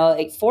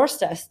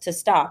forced us to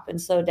stop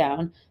and slow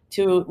down,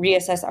 to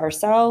reassess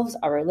ourselves,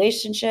 our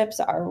relationships,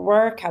 our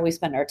work, how we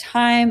spend our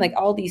time, like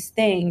all these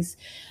things.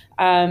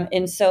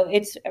 And so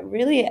it's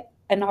really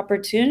an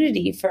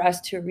opportunity for us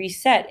to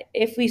reset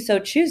if we so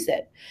choose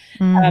it.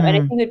 And I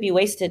think it would be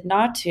wasted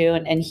not to.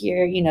 And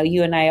here,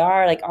 you and I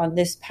are like on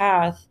this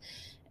path.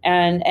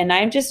 And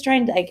I'm just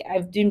trying to, like,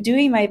 I've been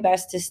doing my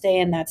best to stay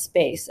in that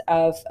space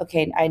of,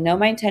 okay, I know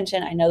my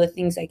intention. I know the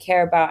things I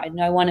care about. I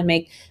know I want to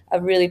make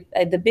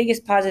the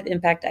biggest positive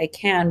impact I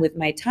can with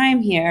my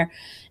time here.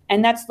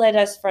 And that's led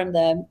us from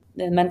the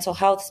mental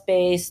health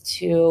space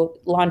to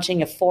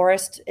launching a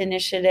forest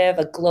initiative,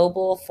 a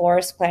global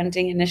forest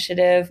planting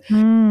initiative.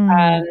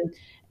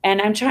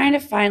 And I'm trying to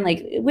find,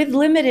 like, with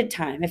limited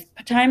time, if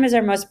time is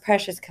our most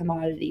precious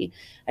commodity,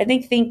 I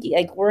think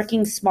like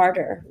working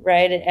smarter,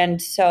 right?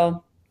 And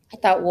so I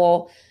thought,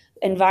 well,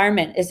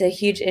 environment is a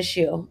huge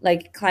issue.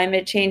 Like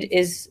climate change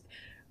is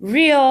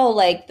real.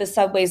 Like the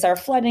subways are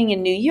flooding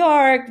in New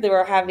York. They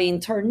were having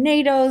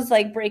tornadoes,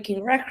 like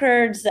breaking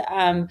records.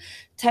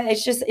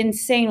 It's just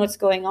insane what's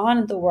going on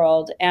in the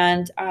world,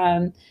 and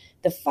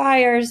the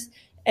fires.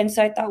 And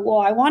so I thought, well,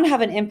 I want to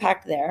have an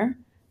impact there.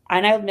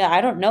 And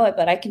I don't know it,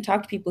 but I can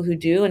talk to people who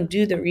do and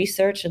do the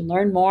research and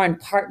learn more and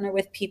partner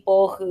with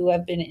people who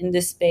have been in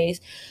this space.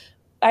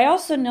 I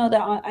also know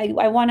that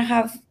I want to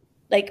have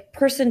like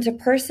person to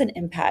person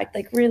impact,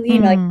 like really,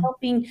 like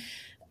helping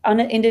on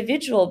an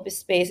individual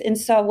space. And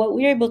so what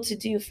we're able to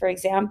do, for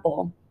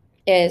example,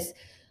 is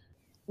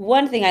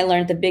one thing I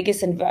learned, the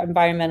biggest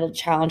environmental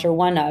challenge, or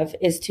one of,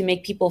 is to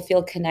make people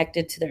feel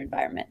connected to their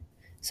environment.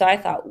 So I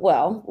thought,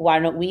 well, why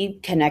don't we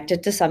connect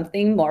it to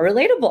something more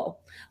relatable?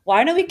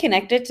 Why don't we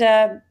connect it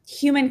to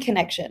human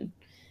connection?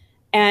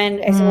 And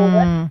I said, well,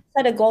 let's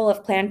set a goal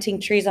of planting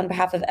trees on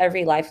behalf of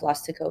every life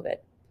lost to COVID.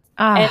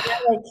 And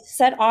that like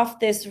set off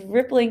this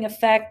rippling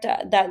effect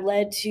that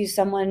led to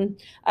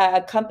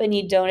a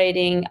company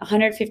donating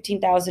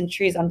 115,000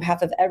 trees on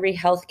behalf of every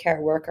healthcare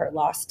worker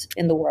lost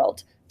in the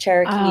world.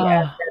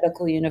 Cherokee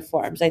medical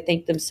uniforms. I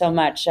thank them so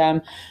much.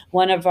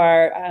 One of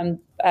our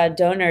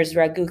donors,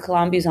 Raghu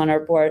Kalambi's on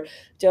our board,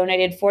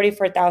 donated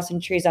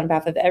 44,000 trees on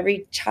behalf of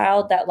every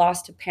child that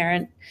lost a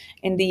parent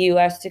in the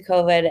U.S. to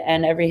COVID,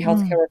 and every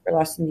healthcare worker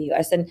lost in the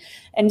U.S.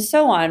 and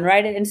so on,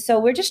 right? And so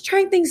we're just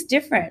trying things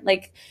different.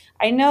 Like,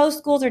 I know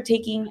schools are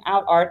taking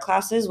out art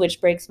classes,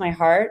 which breaks my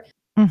heart,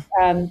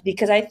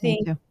 because I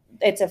think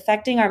it's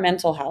affecting our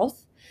mental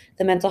health,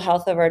 the mental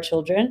health of our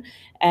children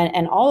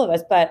and all of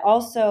us. But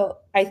also,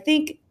 I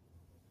think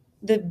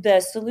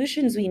the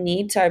solutions we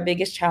need to our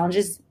biggest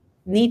challenges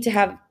need to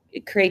have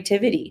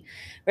creativity,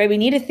 right? We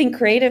need to think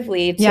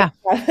creatively to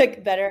have a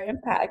better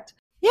impact.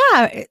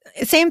 Yeah.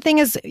 Same thing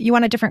as you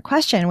want a different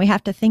question. We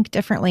have to think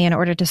differently in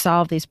order to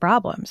solve these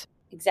problems.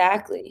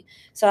 Exactly.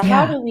 So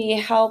how do we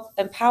help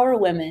empower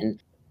women,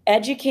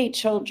 educate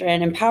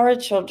children, empower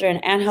children,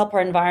 and help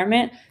our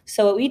environment?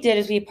 So what we did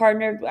is we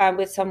partnered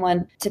with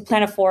someone to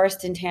plant a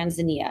forest in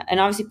Tanzania. And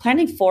obviously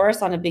planting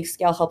forests on a big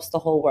scale helps the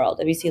whole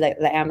world. If you see like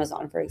the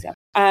Amazon, for example.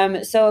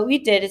 So what we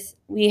did is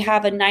we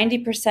have a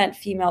 90%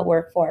 female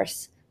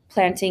workforce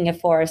planting a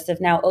forest of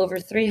now over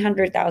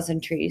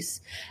 300,000 trees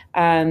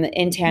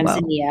in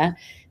Tanzania. Whoa.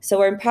 So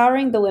we're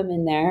empowering the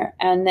women there.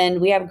 And then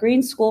we have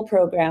green school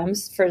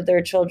programs for their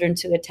children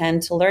to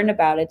attend, to learn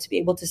about it, to be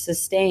able to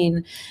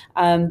sustain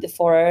the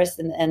forest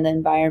and the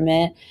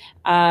environment,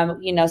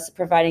 so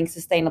providing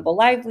sustainable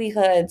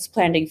livelihoods,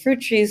 planting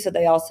fruit trees so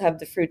they also have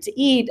the fruit to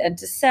eat and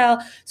to sell.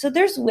 So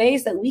there's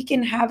ways that we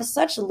can have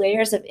such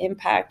layers of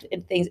impact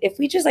in things if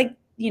we just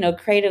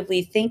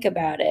creatively think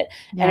about it.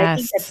 Yes. And I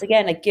think that's,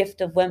 again, a gift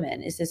of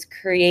women, is this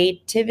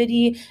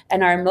creativity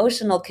and our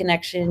emotional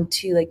connection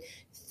to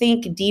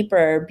think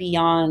deeper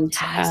beyond,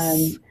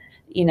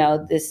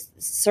 this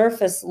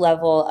surface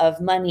level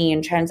of money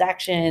and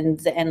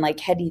transactions and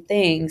heady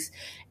things.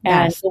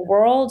 And the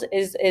world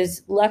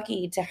is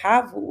lucky to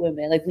have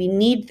women. We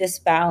need this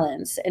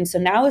balance. And so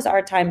now is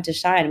our time to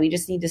shine. We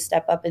just need to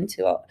step up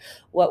into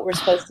what we're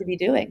supposed to be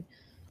doing.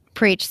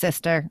 Preach,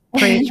 sister.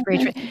 Preach,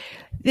 preach.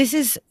 This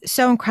is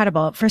so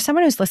incredible. For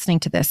someone who's listening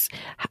to this,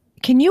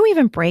 can you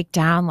even break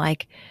down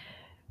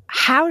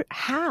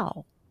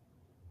how?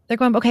 They're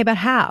going, okay, but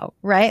how,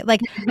 right?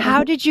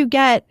 How did you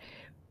get,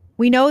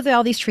 we know that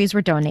all these trees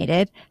were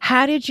donated.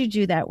 How did you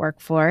do that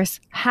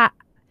workforce?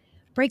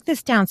 Break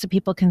this down so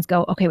people can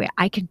go, okay, wait,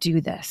 I could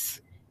do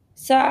this.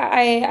 So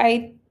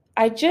I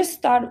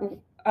just thought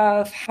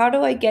of, how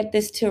do I get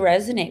this to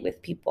resonate with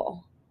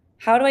people?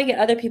 How do I get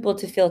other people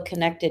to feel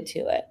connected to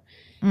it?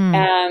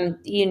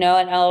 You know,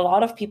 and a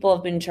lot of people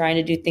have been trying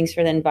to do things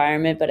for the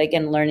environment, but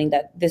again, learning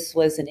that this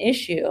was an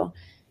issue.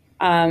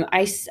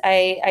 I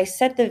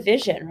set the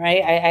vision,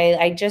 right?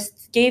 I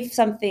just gave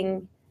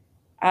something,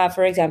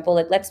 for example,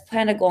 like let's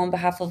plan a goal on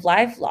behalf of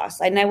life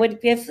loss. And I would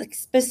give like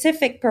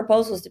specific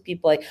proposals to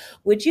people, like,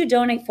 would you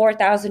donate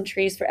 4,000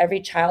 trees for every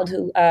child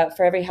who,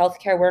 for every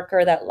healthcare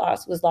worker that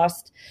was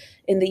lost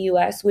in the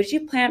US? Would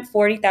you plant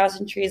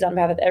 40,000 trees on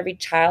behalf of every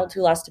child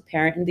who lost a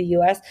parent in the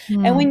US?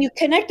 And when you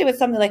connect it with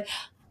something like,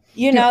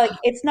 you know, like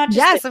it's not just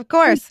yes, of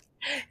course.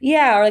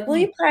 Yeah, or like, will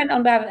you plant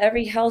on behalf of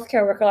every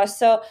healthcare worker lost?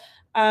 So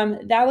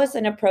that was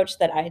an approach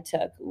that I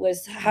took,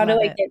 was how do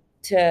I get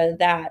to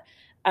that?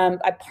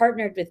 I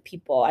partnered with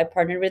people. I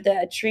partnered with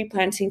a tree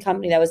planting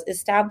company that was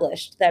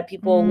established, that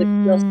people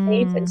would feel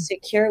safe and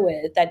secure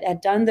with, that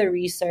had done the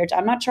research.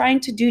 I'm not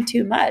trying to do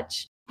too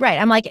much. Right.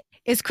 I'm like,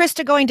 is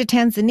Krista going to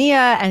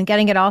Tanzania and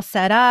getting it all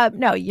set up?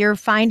 No, you're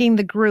finding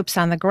the groups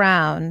on the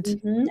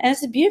ground. And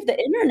it's the beauty of the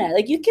internet.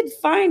 Like, you could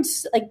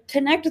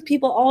connect with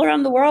people all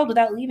around the world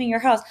without leaving your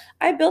house.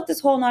 I built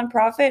this whole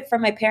nonprofit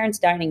from my parents'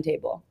 dining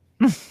table.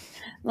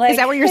 Is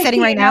that where you're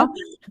sitting right now?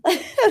 I'm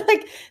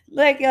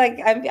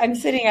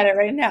sitting at it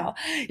right now.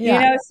 Yeah, you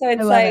know, so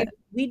it's like,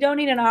 we don't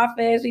need an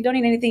office. We don't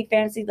need anything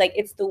fancy. Like,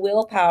 it's the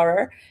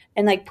willpower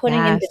and like putting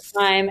in the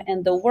time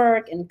and the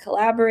work and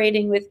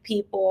collaborating with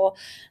people,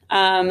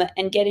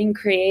 and getting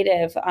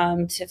creative,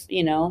 to,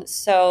 you know,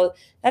 so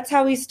that's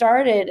how we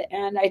started.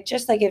 And I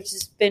just like, it's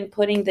just been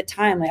putting the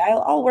time, like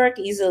I'll work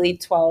easily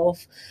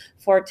 12,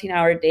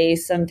 14-hour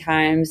days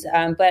sometimes.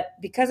 But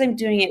because I'm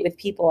doing it with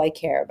people I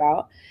care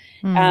about,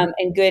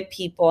 and good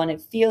people, and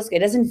it feels good. It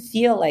doesn't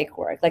feel like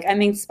work. Like,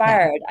 I'm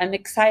inspired. Yeah. I'm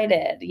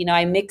excited. You know,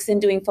 I mix in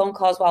doing phone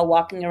calls while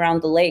walking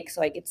around the lake,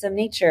 so I get some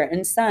nature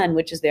and sun,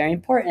 which is very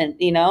important,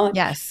 you know?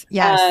 Yes.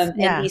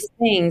 And these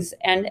things.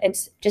 And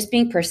it's just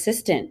being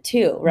persistent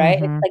too, right?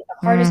 It's like the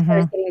hardest part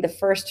is getting the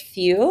first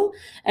few.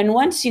 And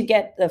once you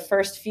get the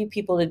first few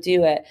people to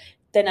do it,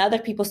 then other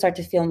people start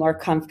to feel more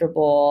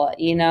comfortable,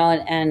 you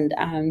know?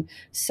 And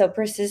so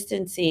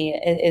persistency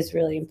is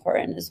really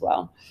important as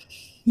well.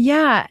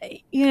 Yeah.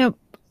 You know,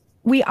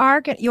 you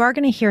are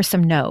going to hear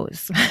some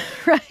no's,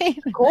 right?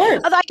 Of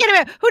course. Although I can't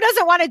imagine, who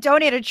doesn't want to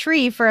donate a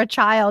tree for a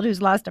child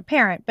who's lost a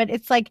parent? But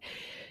it's like,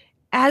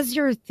 as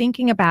you're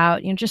thinking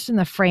about, you know, just in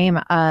the frame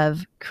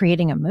of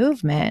creating a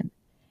movement,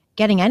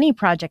 getting any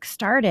project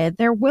started,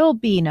 there will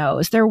be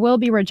no's, there will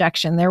be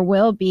rejection, there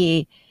will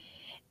be.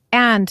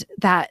 And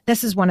that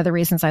this is one of the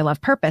reasons I love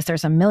purpose.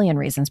 There's a million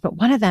reasons, but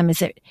one of them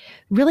is it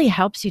really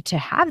helps you to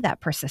have that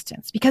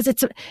persistence, because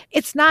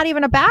it's not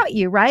even about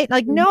you, right?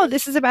 Like, no,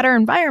 this is about our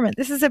environment.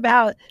 This is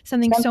about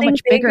something so much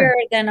bigger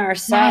than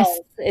ourselves.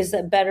 Yes. Is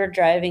a better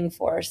driving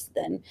force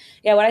than,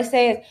 what I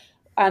say is,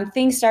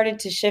 things started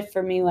to shift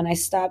for me when I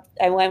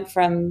went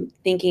from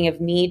thinking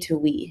of me to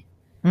we.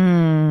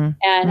 And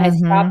I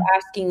stopped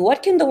asking,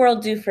 what can the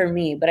world do for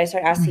me? But I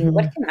started asking,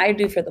 what can I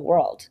do for the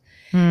world?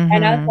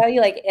 And I'll tell you,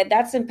 like,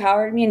 that's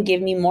empowered me and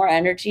gave me more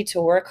energy to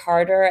work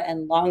harder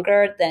and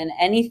longer than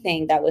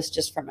anything that was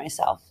just for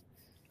myself.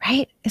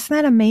 Right? Isn't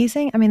that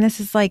amazing? I mean, this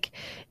is like,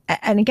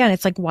 and again,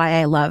 it's like why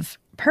I love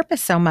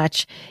purpose so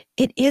much.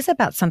 It is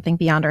about something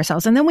beyond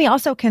ourselves. And then we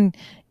also can,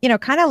 you know,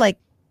 kind of like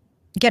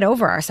get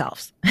over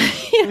ourselves.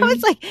 You know,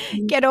 it's like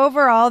get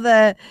over all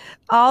the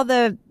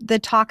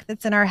talk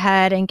that's in our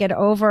head, and get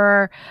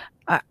over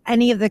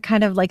any of the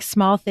kind of like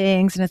small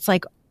things. And it's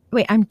like,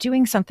 wait, I'm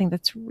doing something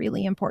that's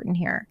really important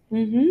here,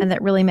 and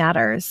that really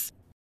matters.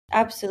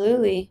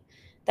 Absolutely.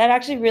 That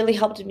actually really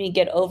helped me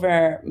get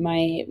over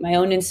my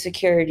own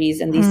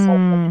insecurities and these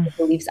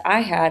beliefs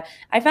I had.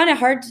 I found it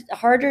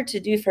harder to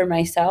do for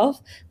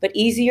myself, but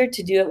easier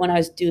to do it when I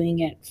was doing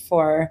it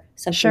for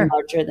something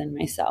larger than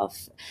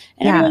myself.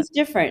 And everyone's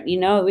different, you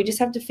know, we just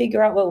have to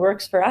figure out what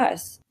works for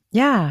us.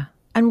 Yeah.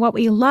 And what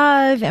we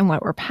love and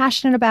what we're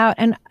passionate about.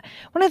 And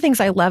one of the things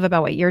I love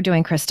about what you're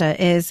doing, Krista,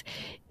 is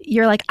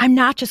you're like, I'm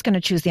not just going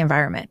to choose the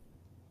environment,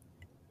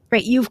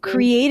 right? You've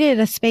created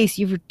a space,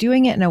 you're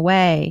doing it in a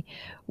way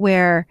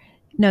where,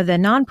 no, the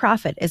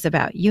nonprofit is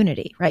about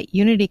unity, right?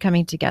 Unity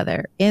coming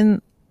together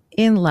in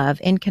love,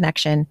 in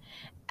connection.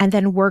 And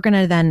then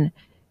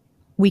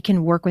we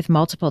can work with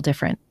multiple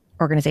different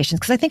organizations.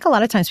 Because I think a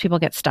lot of times people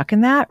get stuck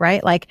in that,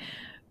 right? Like,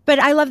 but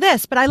I love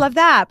this, but I love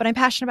that, but I'm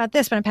passionate about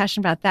this, but I'm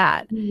passionate about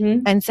that.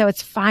 And so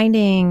it's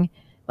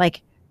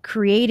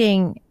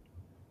creating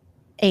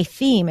a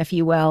theme, if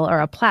you will, or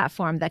a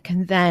platform that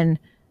can then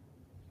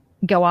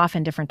go off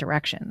in different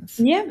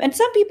directions. Yeah. And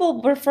some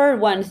people prefer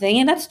one thing,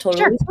 and that's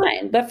totally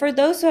fine. But for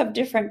those who have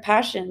different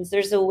passions,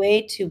 there's a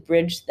way to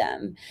bridge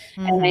them.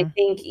 And I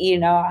think, you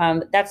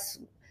know, that's,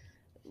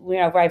 you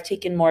know, where I've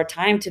taken more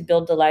time to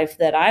build the life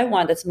that I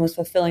want, that's most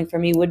fulfilling for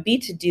me, would be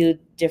to do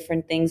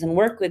different things and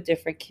work with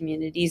different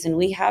communities. And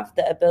we have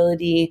the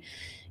ability,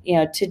 you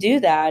know, to do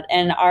that.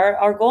 And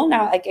our goal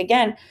now, like,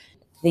 again,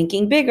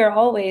 thinking bigger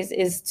always,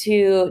 is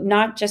to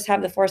not just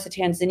have the forest of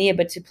Tanzania,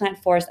 but to plant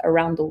forests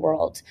around the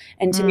world,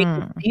 and to make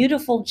a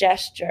beautiful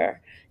gesture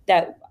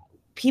that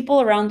people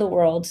around the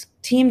world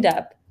teamed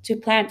up to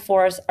plant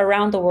forests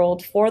around the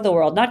world for the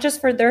world, not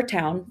just for their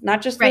town,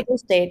 not just for their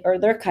state or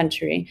their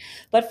country,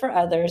 but for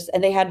others.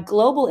 And they had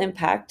global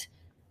impact,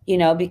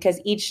 because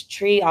each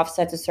tree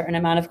offsets a certain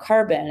amount of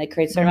carbon. It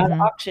creates a certain amount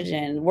of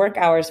oxygen, work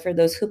hours for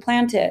those who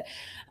plant it,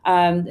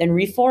 and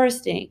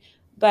reforesting.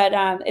 But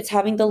it's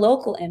having the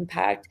local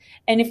impact.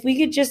 And if we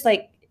could just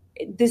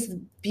this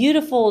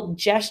beautiful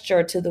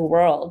gesture to the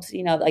world,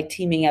 like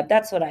teaming up.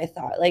 That's what I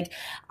thought. Like,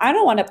 I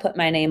don't want to put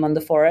my name on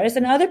the forest,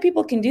 and other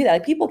people can do that.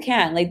 Like, people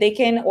can, they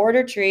can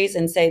order trees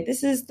and say,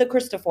 this is the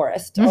Krista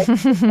forest,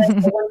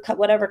 or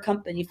whatever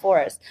company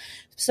forest.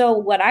 So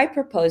what I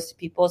propose to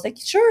people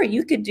is sure,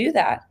 you could do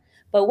that,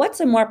 but what's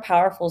a more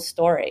powerful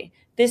story?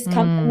 This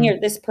company or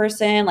this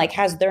person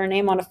has their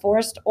name on a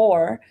forest,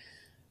 or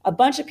a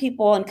bunch of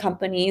people and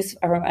companies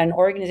or an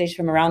organization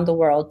from around the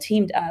world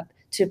teamed up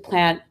to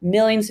plant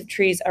millions of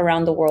trees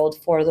around the world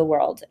for the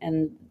world.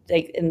 And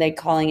they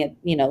calling it,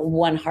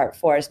 One Heart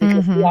Forest,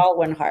 because we all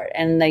one heart,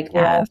 and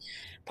we're all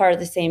part of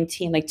the same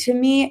team. To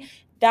me,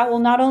 that will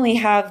not only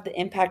have the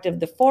impact of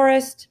the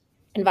forest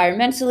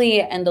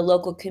environmentally and the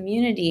local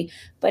community,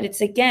 but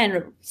it's,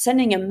 again,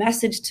 sending a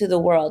message to the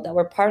world that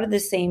we're part of the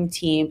same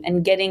team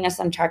and getting us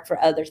on track for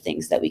other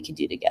things that we could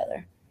do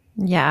together.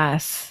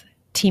 Yes.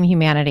 Team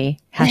humanity,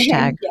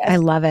 hashtag. Yes. I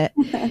love it.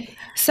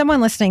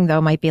 Someone listening,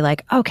 though, might be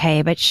like,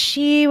 okay, but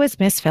she was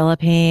Miss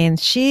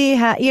Philippines. She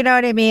had, you know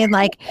what I mean?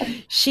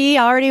 She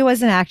already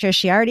was an actress.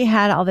 She already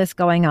had all this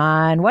going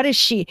on. What is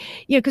she?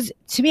 Because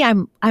to me,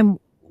 I'm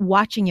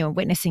watching you and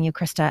witnessing you,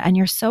 Krista, and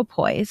you're so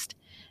poised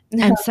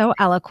and so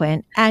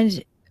eloquent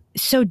and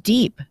so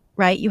deep,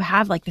 right? You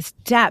have this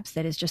depth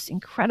that is just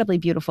incredibly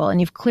beautiful,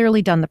 and you've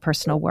clearly done the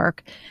personal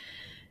work.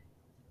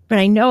 But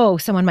I know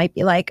someone might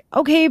be like,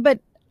 okay, but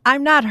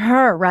I'm not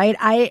her, right?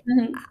 I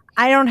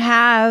don't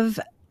have,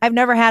 I've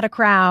never had a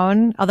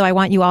crown, although I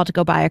want you all to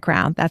go buy a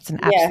crown. That's an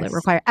absolute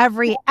requirement.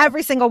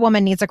 Every single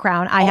woman needs a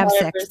crown. I have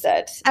 100%.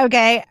 6.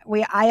 Okay.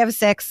 I have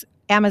 6.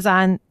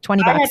 Amazon,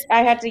 $20.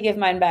 I had to give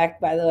mine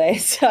back, by the way.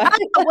 So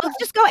well,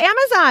 just go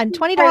Amazon,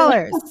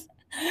 $20.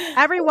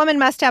 Every woman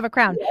must have a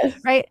crown,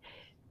 right?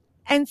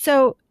 And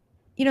so,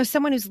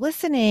 someone who's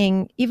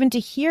listening, even to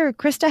hear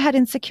Krista had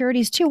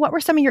insecurities too. What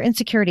were some of your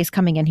insecurities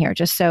coming in here,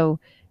 just so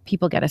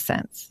people get a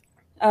sense?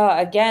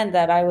 Again,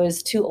 that I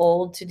was too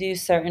old to do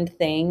certain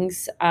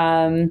things,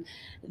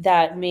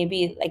 that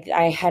maybe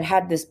I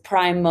had this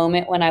prime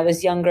moment when I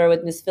was younger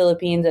with Miss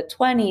Philippines at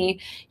 20,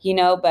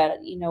 but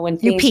when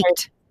things you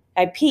peaked.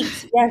 I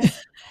peaked.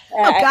 Yes.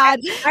 Oh God.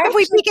 If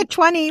we peak at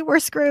 20, we're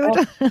screwed.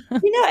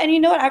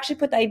 And what actually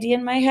put the idea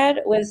in my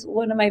head was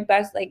one of my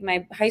best,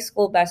 my high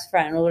school best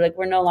friend.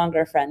 We're no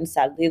longer friends,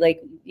 sadly,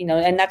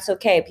 and that's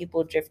okay.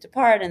 People drift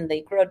apart and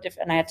they grow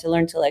different, and I had to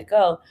learn to let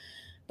go.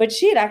 But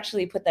she had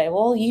actually put that,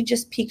 well, you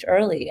just peaked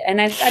early.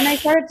 And I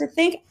started to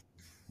think,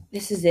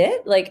 this is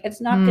it?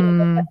 It's not going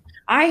to,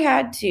 I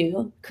had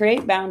to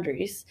create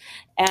boundaries,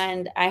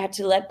 and I had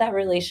to let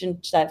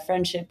that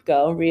friendship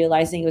go,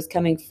 realizing it was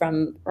coming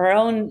from her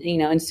own,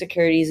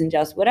 insecurities and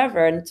just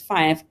whatever. And it's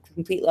fine. I have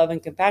complete love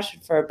and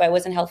compassion for her, but it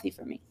wasn't healthy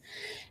for me.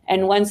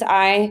 And once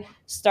I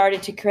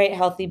started to create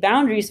healthy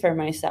boundaries for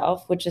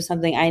myself, which is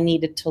something I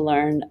needed to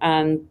learn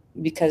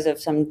because of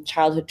some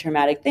childhood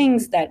traumatic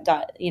things that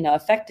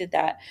affected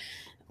that,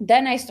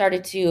 then I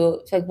started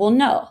to well,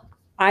 no,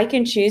 I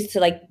can choose to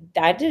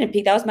that didn't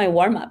peak. That was my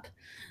warm up.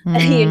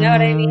 You know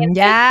what I mean?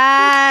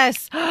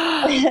 Yes.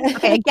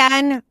 Okay.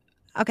 Again.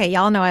 Okay.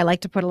 Y'all know I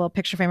like to put a little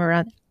picture frame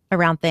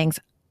around things.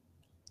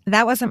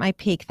 That wasn't my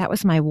peak. That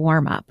was my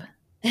warm up.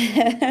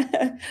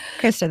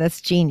 Krista, that's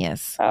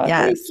genius. Oh,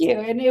 yes. Thank you.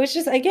 And it was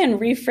just, again,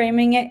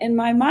 reframing it in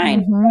my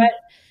mind. But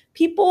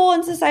people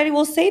in society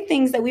will say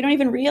things that we don't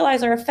even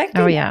realize are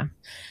affecting them.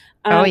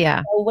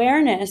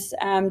 Awareness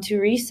to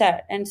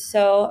reset. And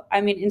so,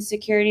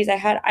 insecurities I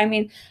had,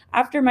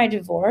 after my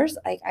divorce,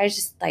 I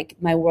just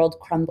my world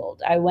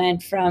crumbled. I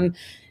went from,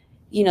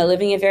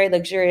 living a very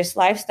luxurious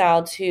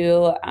lifestyle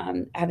to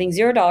having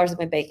 $0 in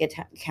my bank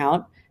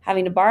account,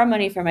 having to borrow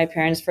money from my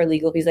parents for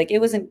legal fees.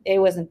 It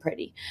wasn't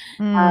pretty.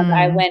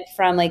 I went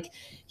from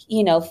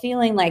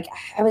feeling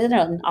I was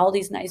in all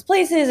these nice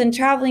places and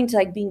traveling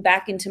to being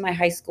back into my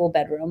high school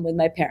bedroom with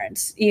my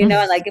parents, and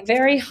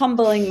very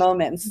humbling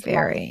moments.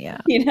 Very,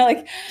 yeah.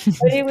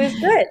 But it was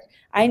good.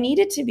 I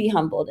needed to be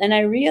humbled. And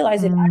I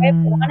realized that I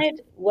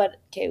wanted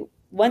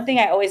one thing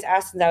I always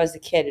asked since I was a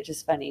kid, it's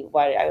just funny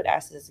why I would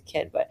ask this as a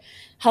kid, but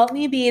help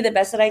me be the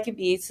best that I could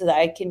be so that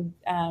I can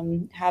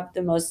have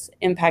the most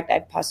impact I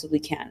possibly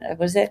can.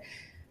 Was it?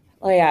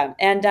 Oh yeah.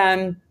 And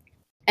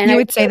you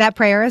would say that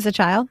prayer as a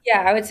child?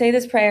 Yeah, I would say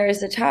this prayer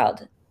as a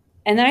child.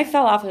 And then I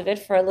fell off of it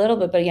for a little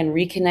bit, but again,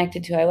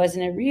 reconnected to who I was.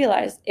 And I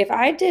realized if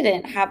I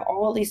didn't have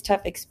all these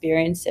tough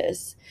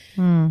experiences,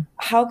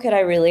 how could I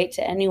relate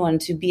to anyone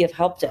to be of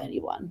help to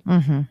anyone?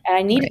 And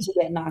I needed to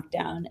get knocked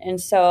down. And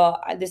so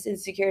this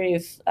insecurity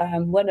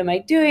of what am I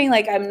doing?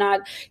 I'm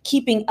not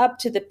keeping up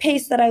to the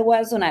pace that I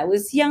was when I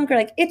was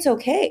younger. It's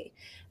okay.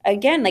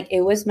 Again,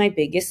 it was my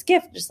biggest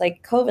gift, just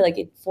like COVID,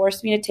 it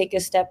forced me to take a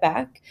step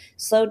back,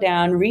 slow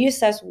down,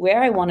 reassess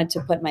where I wanted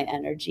to put my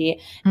energy.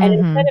 And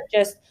instead of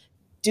just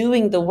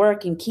doing the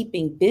work and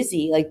keeping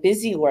busy, like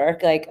busy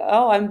work, like,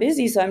 oh, I'm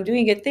busy, so I'm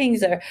doing good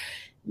things. Or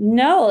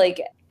no,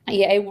 like,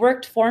 yeah, it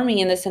worked for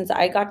me in the sense that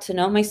I got to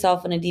know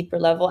myself on a deeper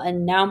level.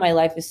 And now my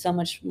life is so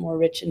much more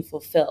rich and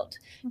fulfilled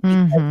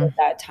because of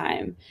that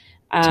time.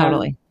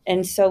 Totally.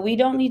 And so we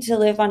don't need to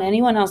live on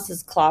anyone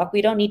else's clock.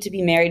 We don't need to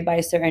be married by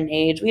a certain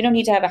age. We don't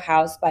need to have a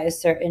house by a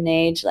certain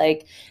age.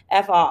 Like,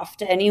 F off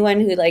to anyone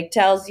who like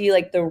tells you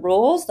like the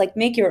rules, like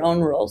make your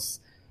own rules.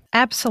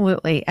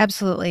 Absolutely.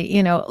 Absolutely.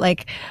 You know,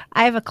 like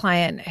I have a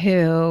client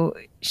who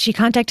she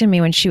contacted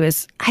me when she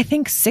was, I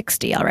think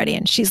 60 already.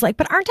 And she's like,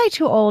 but aren't I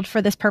too old for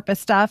this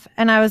purpose stuff?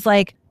 And I was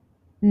like,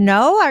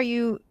 no, are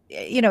you,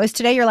 you know, is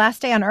today your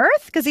last day on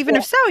earth? Because even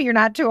if so, you're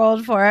not too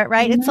old for it,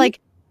 right? It's like,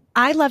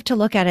 I love to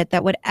look at it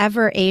that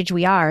whatever age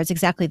we are is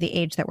exactly the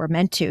age that we're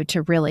meant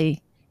to really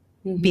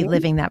be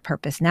living that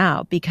purpose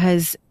now,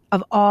 because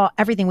of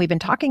everything we've been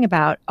talking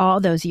about, all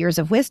those years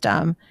of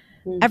wisdom,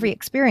 every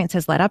experience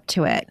has led up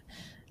to it,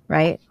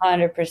 right?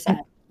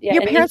 100%. Yeah,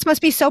 your parents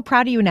must be so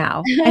proud of you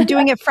now and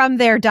doing it from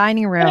their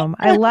dining room.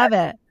 I love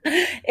it.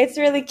 It's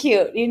really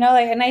cute, you know,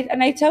 like,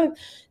 and I tell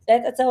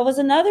that was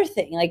another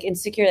thing, like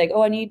insecure, like,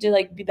 oh, I need to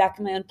like be back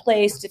in my own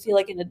place to feel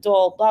like an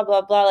adult, blah,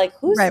 blah, blah. Like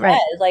who says,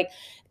 like,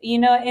 you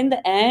know, in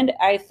the end,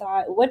 I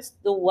thought, what's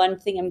the one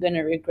thing I'm going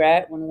to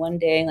regret when one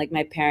day, like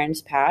my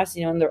parents pass,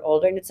 you know, and they're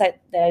older, and it's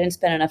like that I didn't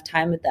spend enough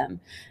time with them.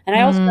 And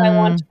I also, I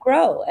want to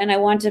grow and I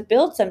want to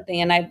build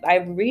something. And I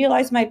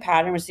realized my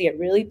pattern was to get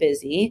really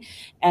busy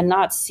and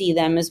not see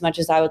them as much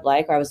as I would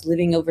like. Or I was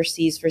living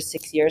overseas for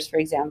 6 years, for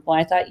example.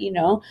 And I thought, you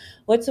know,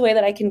 what's the way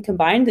that I can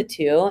combine the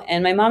two?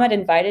 And my mom had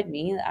invited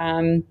me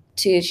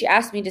she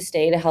asked me to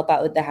stay to help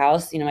out with the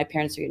house. You know, my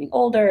parents are getting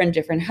older and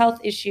different health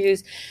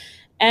issues.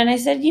 And I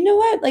said, you know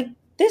what, like,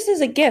 this is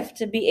a gift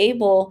to be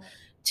able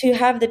to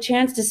have the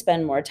chance to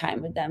spend more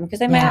time with them,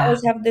 because I might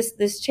always have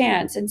this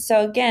chance. And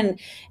so again,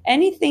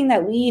 anything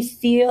that we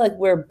feel like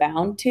we're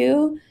bound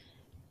to,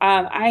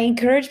 I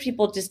encourage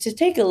people just to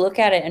take a look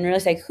at it and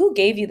realize, like, who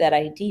gave you that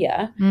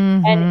idea?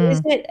 And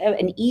is it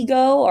an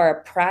ego or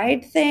a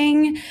pride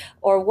thing?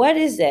 Or what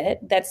is it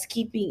that's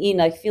keeping you,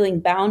 like, feeling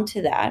bound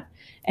to that?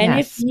 And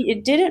if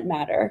it didn't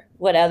matter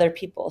what other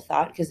people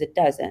thought, because it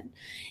doesn't,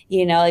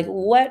 you know, like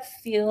what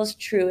feels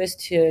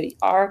truest to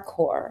our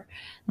core,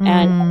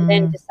 and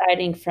then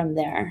deciding from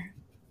there.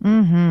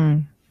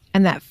 And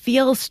that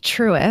feels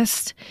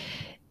truest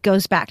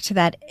goes back to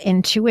that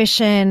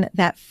intuition,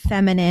 that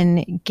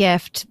feminine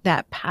gift,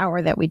 that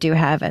power that we do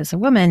have as a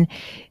woman.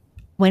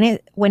 When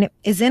it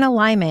is in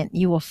alignment,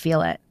 you will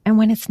feel it. And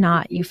when it's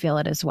not, you feel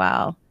it as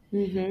well.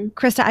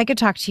 Krista, I could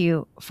talk to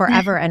you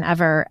forever and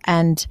ever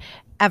and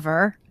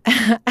ever.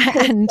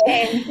 And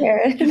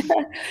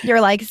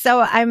you're like,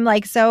 I'm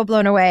like so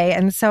blown away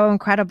and so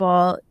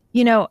incredible.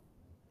 You know,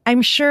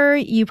 I'm sure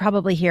you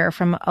probably hear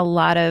from a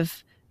lot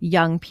of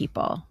young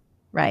people,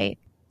 right?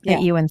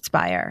 That you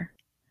inspire.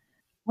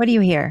 What do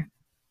you hear?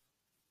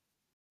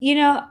 You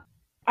know,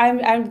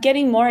 I'm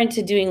getting more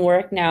into doing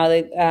work now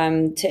that,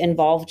 to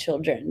involve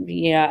children,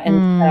 you know,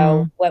 and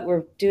so what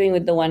we're doing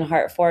with the One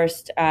Heart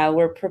Forest,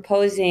 we're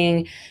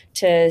proposing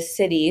to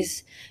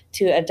cities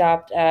to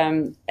adopt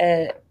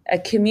a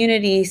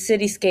community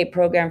cityscape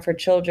program for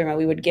children where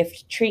we would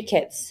gift tree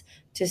kits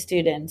to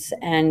students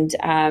and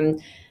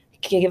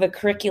give a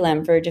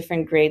curriculum for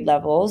different grade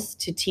levels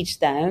to teach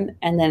them,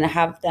 and then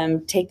have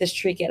them take this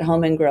tree kit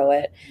home and grow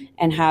it,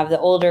 and have the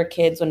older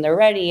kids, when they're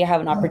ready, have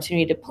an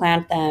opportunity to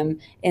plant them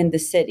in the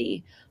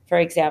city, for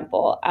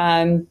example.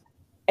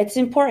 It's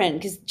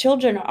important because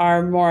children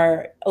are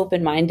more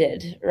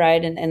open-minded,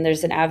 right? And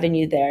there's an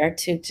avenue there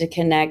to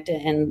connect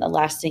and a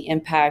lasting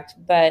impact.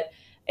 But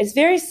it's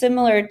very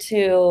similar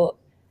to,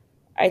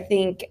 I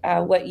think,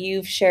 what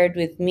you've shared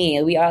with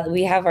me. We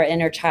have our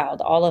inner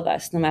child, all of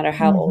us, no matter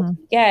how old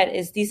we get,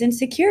 is these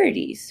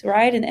insecurities,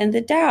 right? And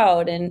the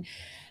doubt and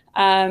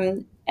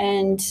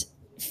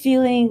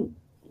feeling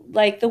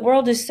like the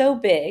world is so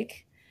big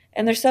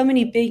and there's so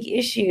many big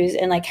issues,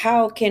 and like,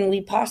 how can we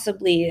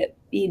possibly,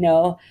 you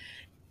know,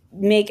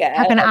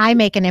 how can I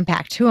make an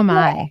impact? Who am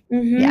I?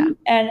 Yeah.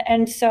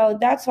 And so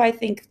that's why I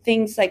think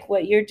things like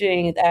what you're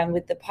doing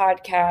with the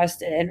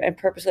podcast and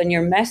Purpose and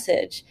your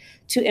message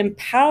to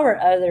empower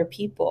other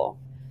people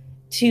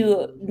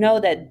to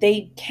know that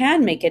they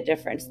can make a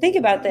difference. Think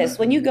about this.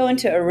 When you go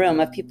into a room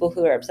of people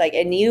who are like,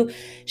 and you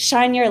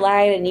shine your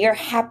light and you're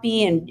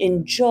happy and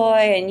enjoy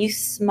and you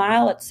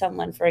smile at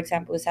someone, for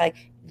example, who's like,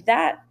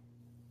 that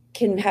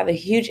can have a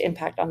huge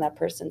impact on that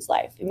person's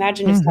life.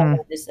 Imagine if someone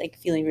is like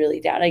feeling really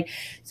down. Like,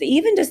 so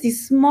even just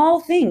these small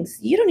things,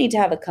 you don't need to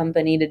have a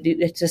company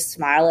to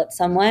smile at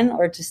someone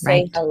or to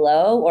say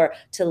hello or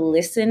to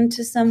listen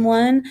to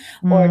someone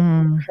or to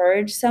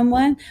encourage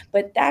someone,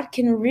 but that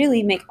can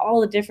really make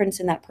all the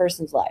difference in that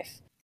person's life.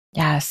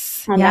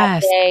 Yes. On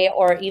that day,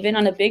 or even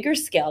on a bigger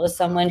scale to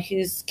someone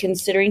who's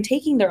considering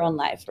taking their own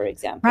life, for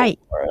example. Right.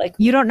 Or like,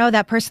 you don't know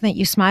that person that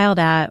you smiled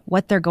at,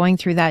 what they're going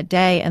through that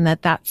day, and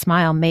that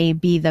smile may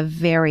be the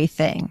very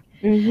thing.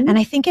 And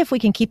I think if we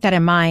can keep that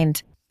in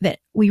mind, that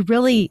we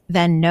really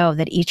then know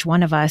that each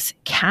one of us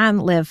can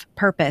live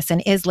purpose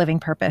and is living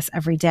purpose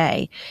every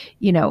day.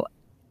 You know,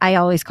 I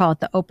always call it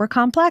the Oprah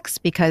complex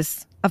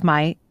because of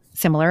my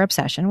similar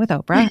obsession with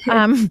Oprah.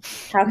 How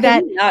could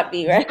you not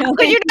be, right? How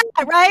could you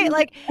not, right?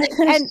 Like,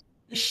 and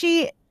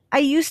I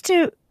used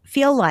to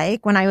feel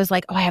like when I was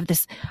like, oh, I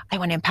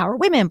want to empower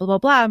women, blah, blah,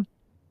 blah.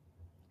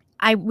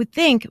 I would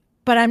think,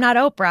 but I'm not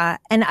Oprah.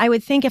 And I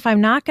would think if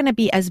I'm not going to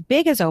be as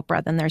big as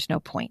Oprah, then there's no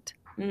point.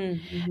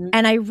 Mm-hmm.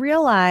 And I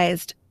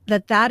realized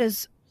that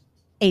is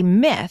a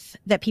myth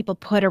that people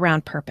put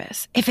around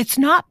purpose. If it's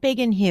not big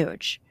and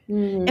huge,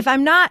 if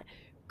I'm not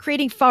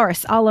creating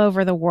forests all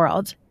over the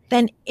world,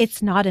 then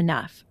it's not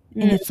enough.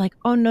 And it's like,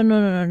 oh,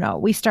 no.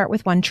 We start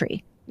with one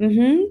tree.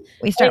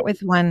 We start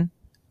with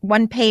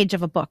one page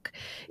of a book.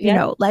 You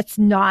know, let's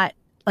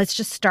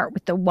just start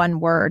with the one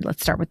word.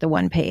 Let's start with the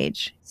one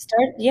page.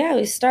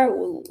 We start,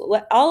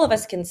 all of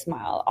us can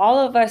smile. All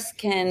of us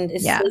can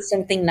say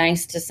something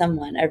nice to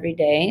someone every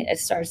day. It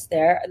starts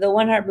there. The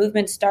One Heart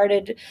movement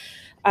started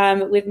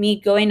with me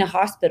going to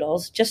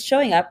hospitals, just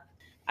showing up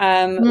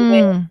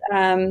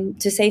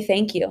to say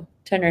thank you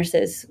to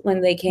nurses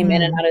when they came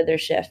in and out of their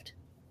shift.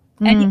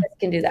 Any of us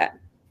can do that.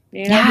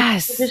 You know,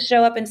 just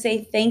show up and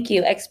say thank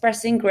you,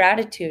 expressing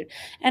gratitude.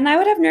 And I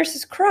would have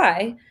nurses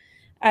cry.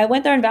 I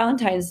went there on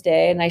Valentine's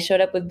Day and I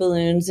showed up with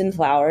balloons and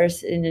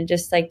flowers and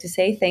just like to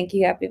say thank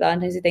you, happy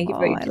Valentine's Day, thank you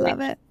for what you're doing. I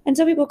love it. And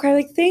some people cry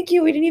like, thank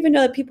you. We didn't even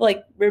know that people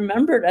like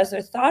remembered us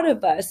or thought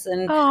of us.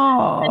 And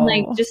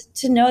like just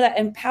to know that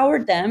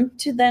empowered them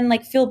to then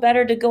like feel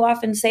better to go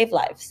off and save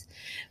lives.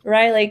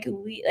 Right? Like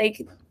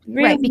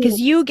really, right, because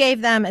you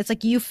gave them, it's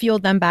like you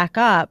fueled them back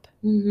up,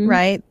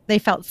 right? They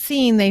felt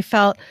seen, they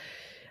felt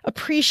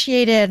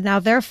appreciated. Now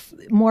they're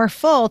more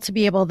full to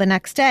be able the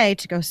next day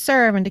to go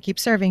serve and to keep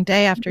serving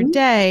day after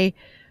day.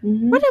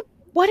 What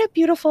a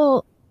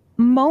beautiful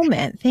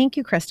moment. Thank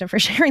you, Krista, for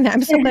sharing that.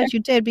 I'm so glad you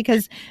did,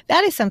 because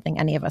that is something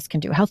any of us can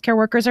do. Healthcare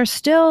workers are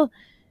still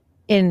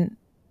in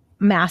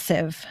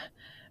massive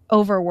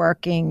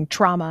overworking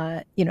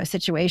trauma,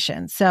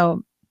 situations.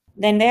 So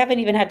then they haven't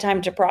even had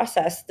time to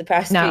process the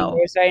past 2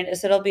 years, right?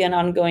 So it'll be an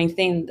ongoing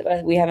thing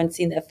that we haven't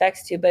seen the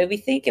effects to. But we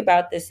think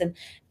about this in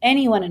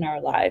anyone in our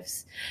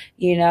lives,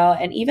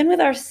 and even with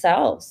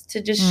ourselves,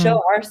 to just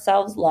show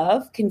ourselves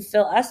love can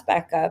fill us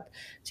back up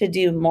to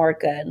do more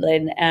good.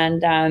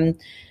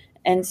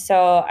 And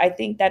so I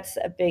think that's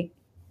a big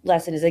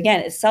lesson is, again,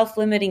 it's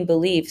self-limiting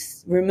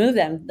beliefs. Remove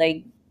them.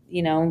 Like,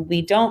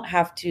 we don't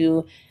have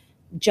to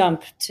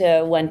jump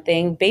to one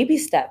thing, baby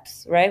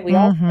steps, right? We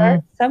all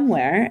start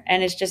somewhere.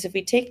 And it's just, if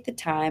we take the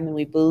time and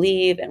we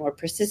believe and we're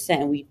persistent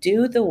and we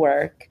do the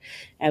work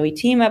and we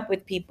team up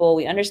with people,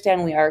 we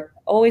understand we are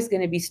always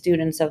going to be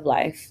students of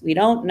life. We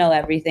don't know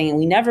everything and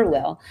we never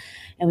will.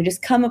 And we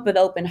just come up with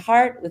open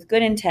heart, with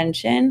good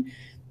intention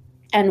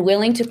and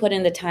willing to put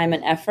in the time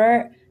and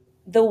effort.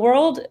 The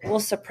world will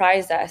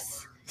surprise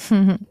us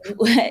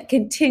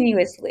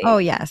continuously. Oh,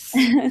 yes.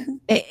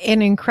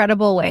 In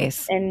incredible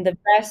ways. In the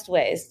best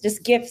ways.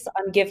 Just gifts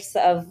on gifts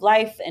of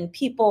life and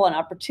people and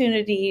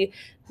opportunity.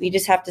 We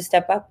just have to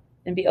step up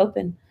and be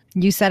open.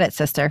 You said it,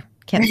 sister.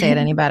 Can't say it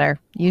any better.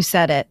 You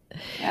said it.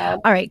 All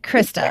right,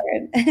 Krista.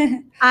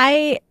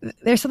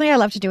 There's something I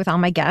love to do with all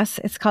my guests.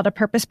 It's called a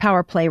Purpose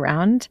Power Play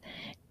Round.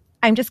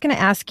 I'm just going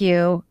to ask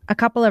you a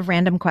couple of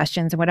random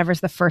questions, and whatever's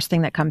the first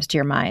thing that comes to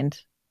your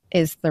mind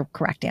is the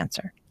correct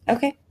answer.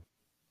 Okay.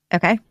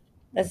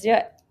 Let's do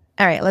it.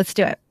 All right, let's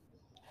do it.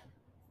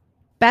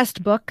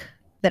 Best book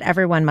that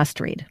everyone must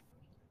read.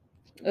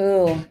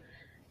 Ooh,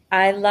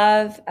 I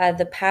love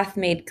The Path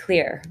Made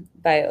Clear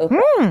by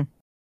Oprah.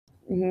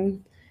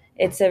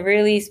 It's a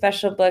really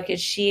special book.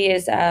 She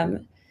is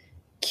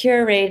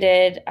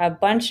curated a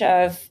bunch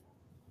of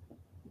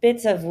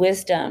bits of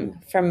wisdom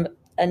from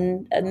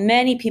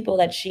many people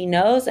that she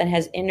knows and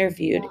has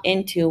interviewed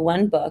into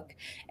one book.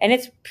 And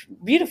it's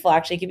beautiful,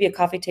 actually. Give you a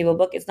coffee table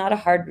book. It's not a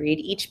hard read.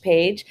 Each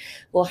page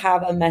will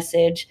have a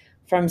message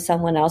from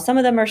someone else. Some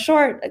of them are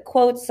short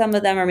quotes. Some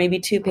of them are maybe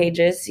 2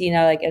 pages,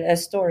 like a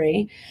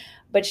story.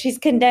 But she's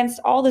condensed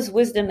all this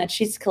wisdom that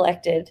she's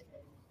collected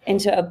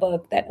into a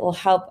book that will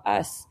help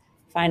us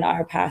find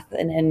our path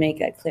and make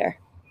that clear.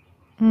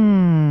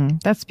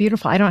 That's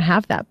beautiful. I don't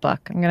have that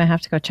book. I'm going to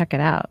have to go check it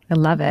out. I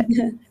love it.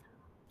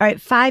 All right,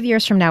 5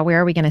 years from now,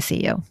 where are we going to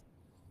see you?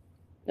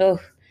 Oh,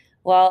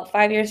 well,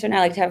 5 years from now,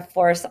 I like to have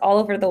forests all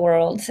over the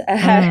world,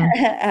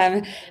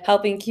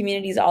 helping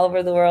communities all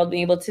over the world,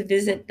 being able to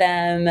visit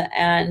them,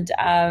 and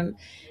I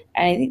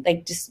think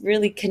like just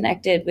really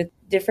connected with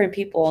different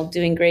people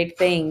doing great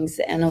things,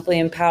 and hopefully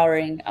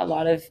empowering a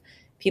lot of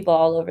people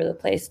all over the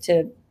place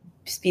to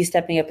be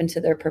stepping up into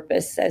their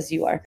purpose as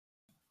you are.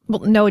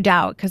 Well, no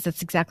doubt, because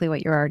it's exactly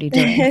what you're already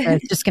doing. So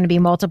it's just going to be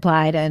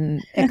multiplied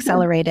and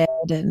accelerated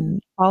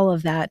and all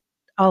of that.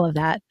 All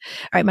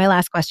right, my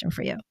last question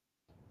for you.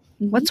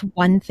 What's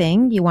one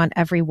thing you want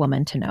every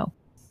woman to know?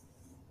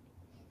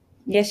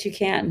 Yes, you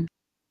can.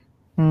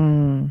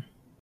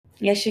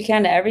 Yes, you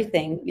can to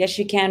everything. Yes,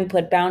 you can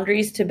put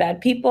boundaries to bad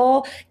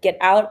people, get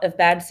out of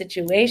bad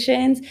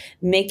situations,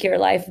 make your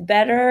life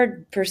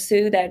better,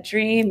 pursue that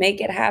dream, make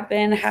it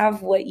happen,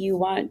 have what you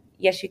want.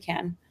 Yes, you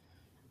can.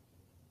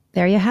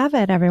 There you have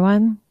it,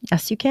 everyone.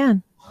 Yes, you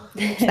can.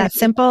 It's that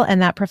simple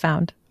and that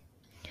profound.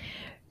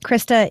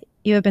 Krista,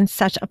 you have been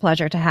such a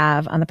pleasure to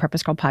have on the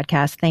Purpose Girl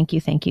podcast. Thank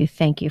you, thank you,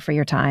 thank you for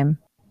your time.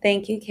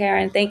 Thank you,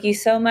 Karen. Thank you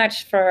so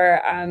much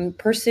for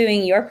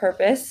pursuing your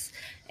purpose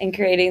and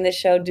creating the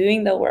show,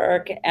 doing the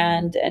work,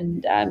 and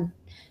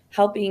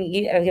helping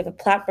you. I give a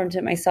platform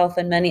to myself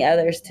and many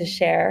others to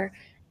share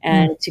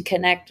and to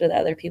connect with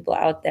other people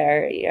out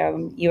there.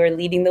 You are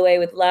leading the way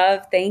with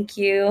love. Thank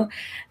you,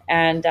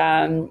 and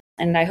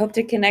I hope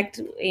to connect,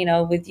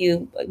 with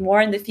you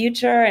more in the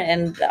future.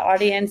 And the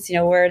audience,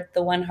 we're at the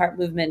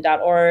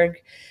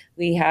oneheartmovement.org.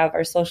 We have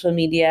our social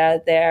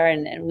media there,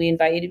 and we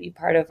invite you to be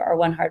part of our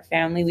One Heart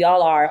family. We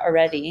all are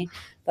already,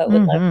 but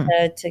would love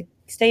to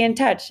stay in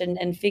touch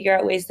and figure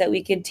out ways that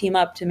we can team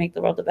up to make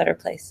the world a better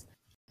place.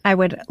 I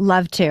would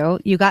love to.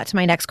 You got to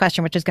my next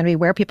question, which is going to be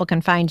where people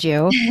can find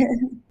you.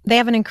 They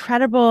have an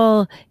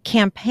incredible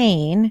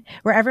campaign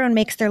where everyone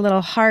makes their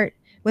little heart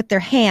with their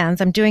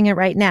hands. I'm doing it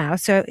right now.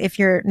 So if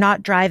you're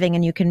not driving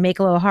and you can make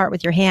a little heart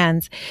with your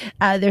hands,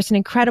 there's an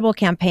incredible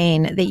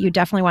campaign that you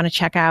definitely want to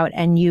check out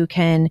and you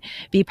can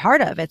be part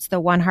of. It's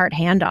the One Heart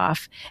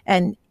Handoff.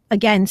 And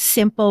again,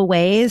 simple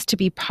ways to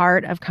be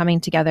part of coming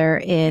together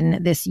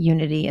in this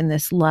unity and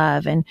this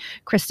love. And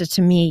Krista,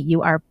 to me,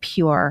 you are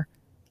pure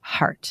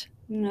heart.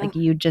 No. Like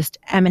you just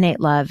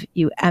emanate love.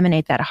 You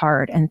emanate that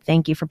heart. And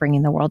thank you for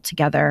bringing the world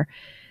together.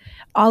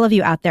 All of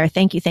you out there,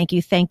 thank you, thank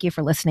you, thank you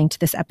for listening to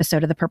this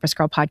episode of the Purpose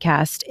Girl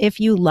podcast. If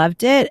you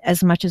loved it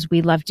as much as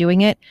we love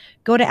doing it,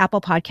 go to Apple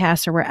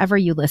Podcasts or wherever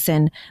you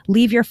listen,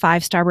 leave your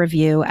 5-star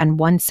review and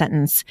one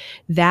sentence.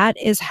 That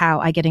is how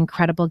I get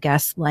incredible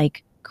guests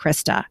like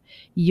Krista.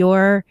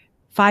 Your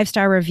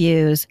 5-star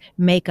reviews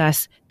make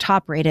us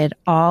top rated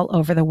all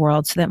over the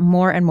world so that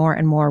more and more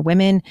and more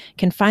women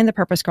can find the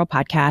Purpose Girl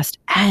podcast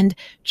and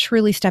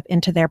truly step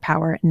into their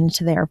power and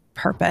into their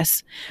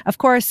purpose. Of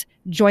course,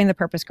 join the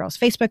Purpose Girls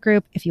Facebook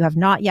group. If you have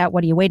not yet,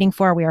 what are you waiting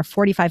for? We are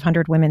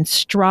 4,500 women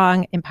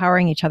strong,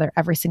 empowering each other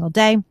every single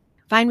day.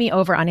 Find me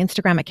over on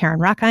Instagram at Karen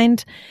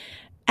Rockhind.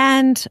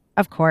 And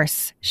of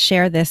course,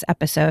 share this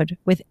episode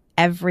with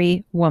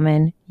every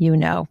woman you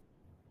know.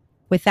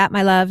 With that,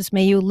 my loves,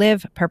 may you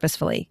live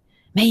purposefully.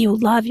 May you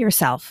love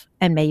yourself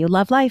and may you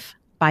love life.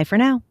 Bye for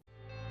now.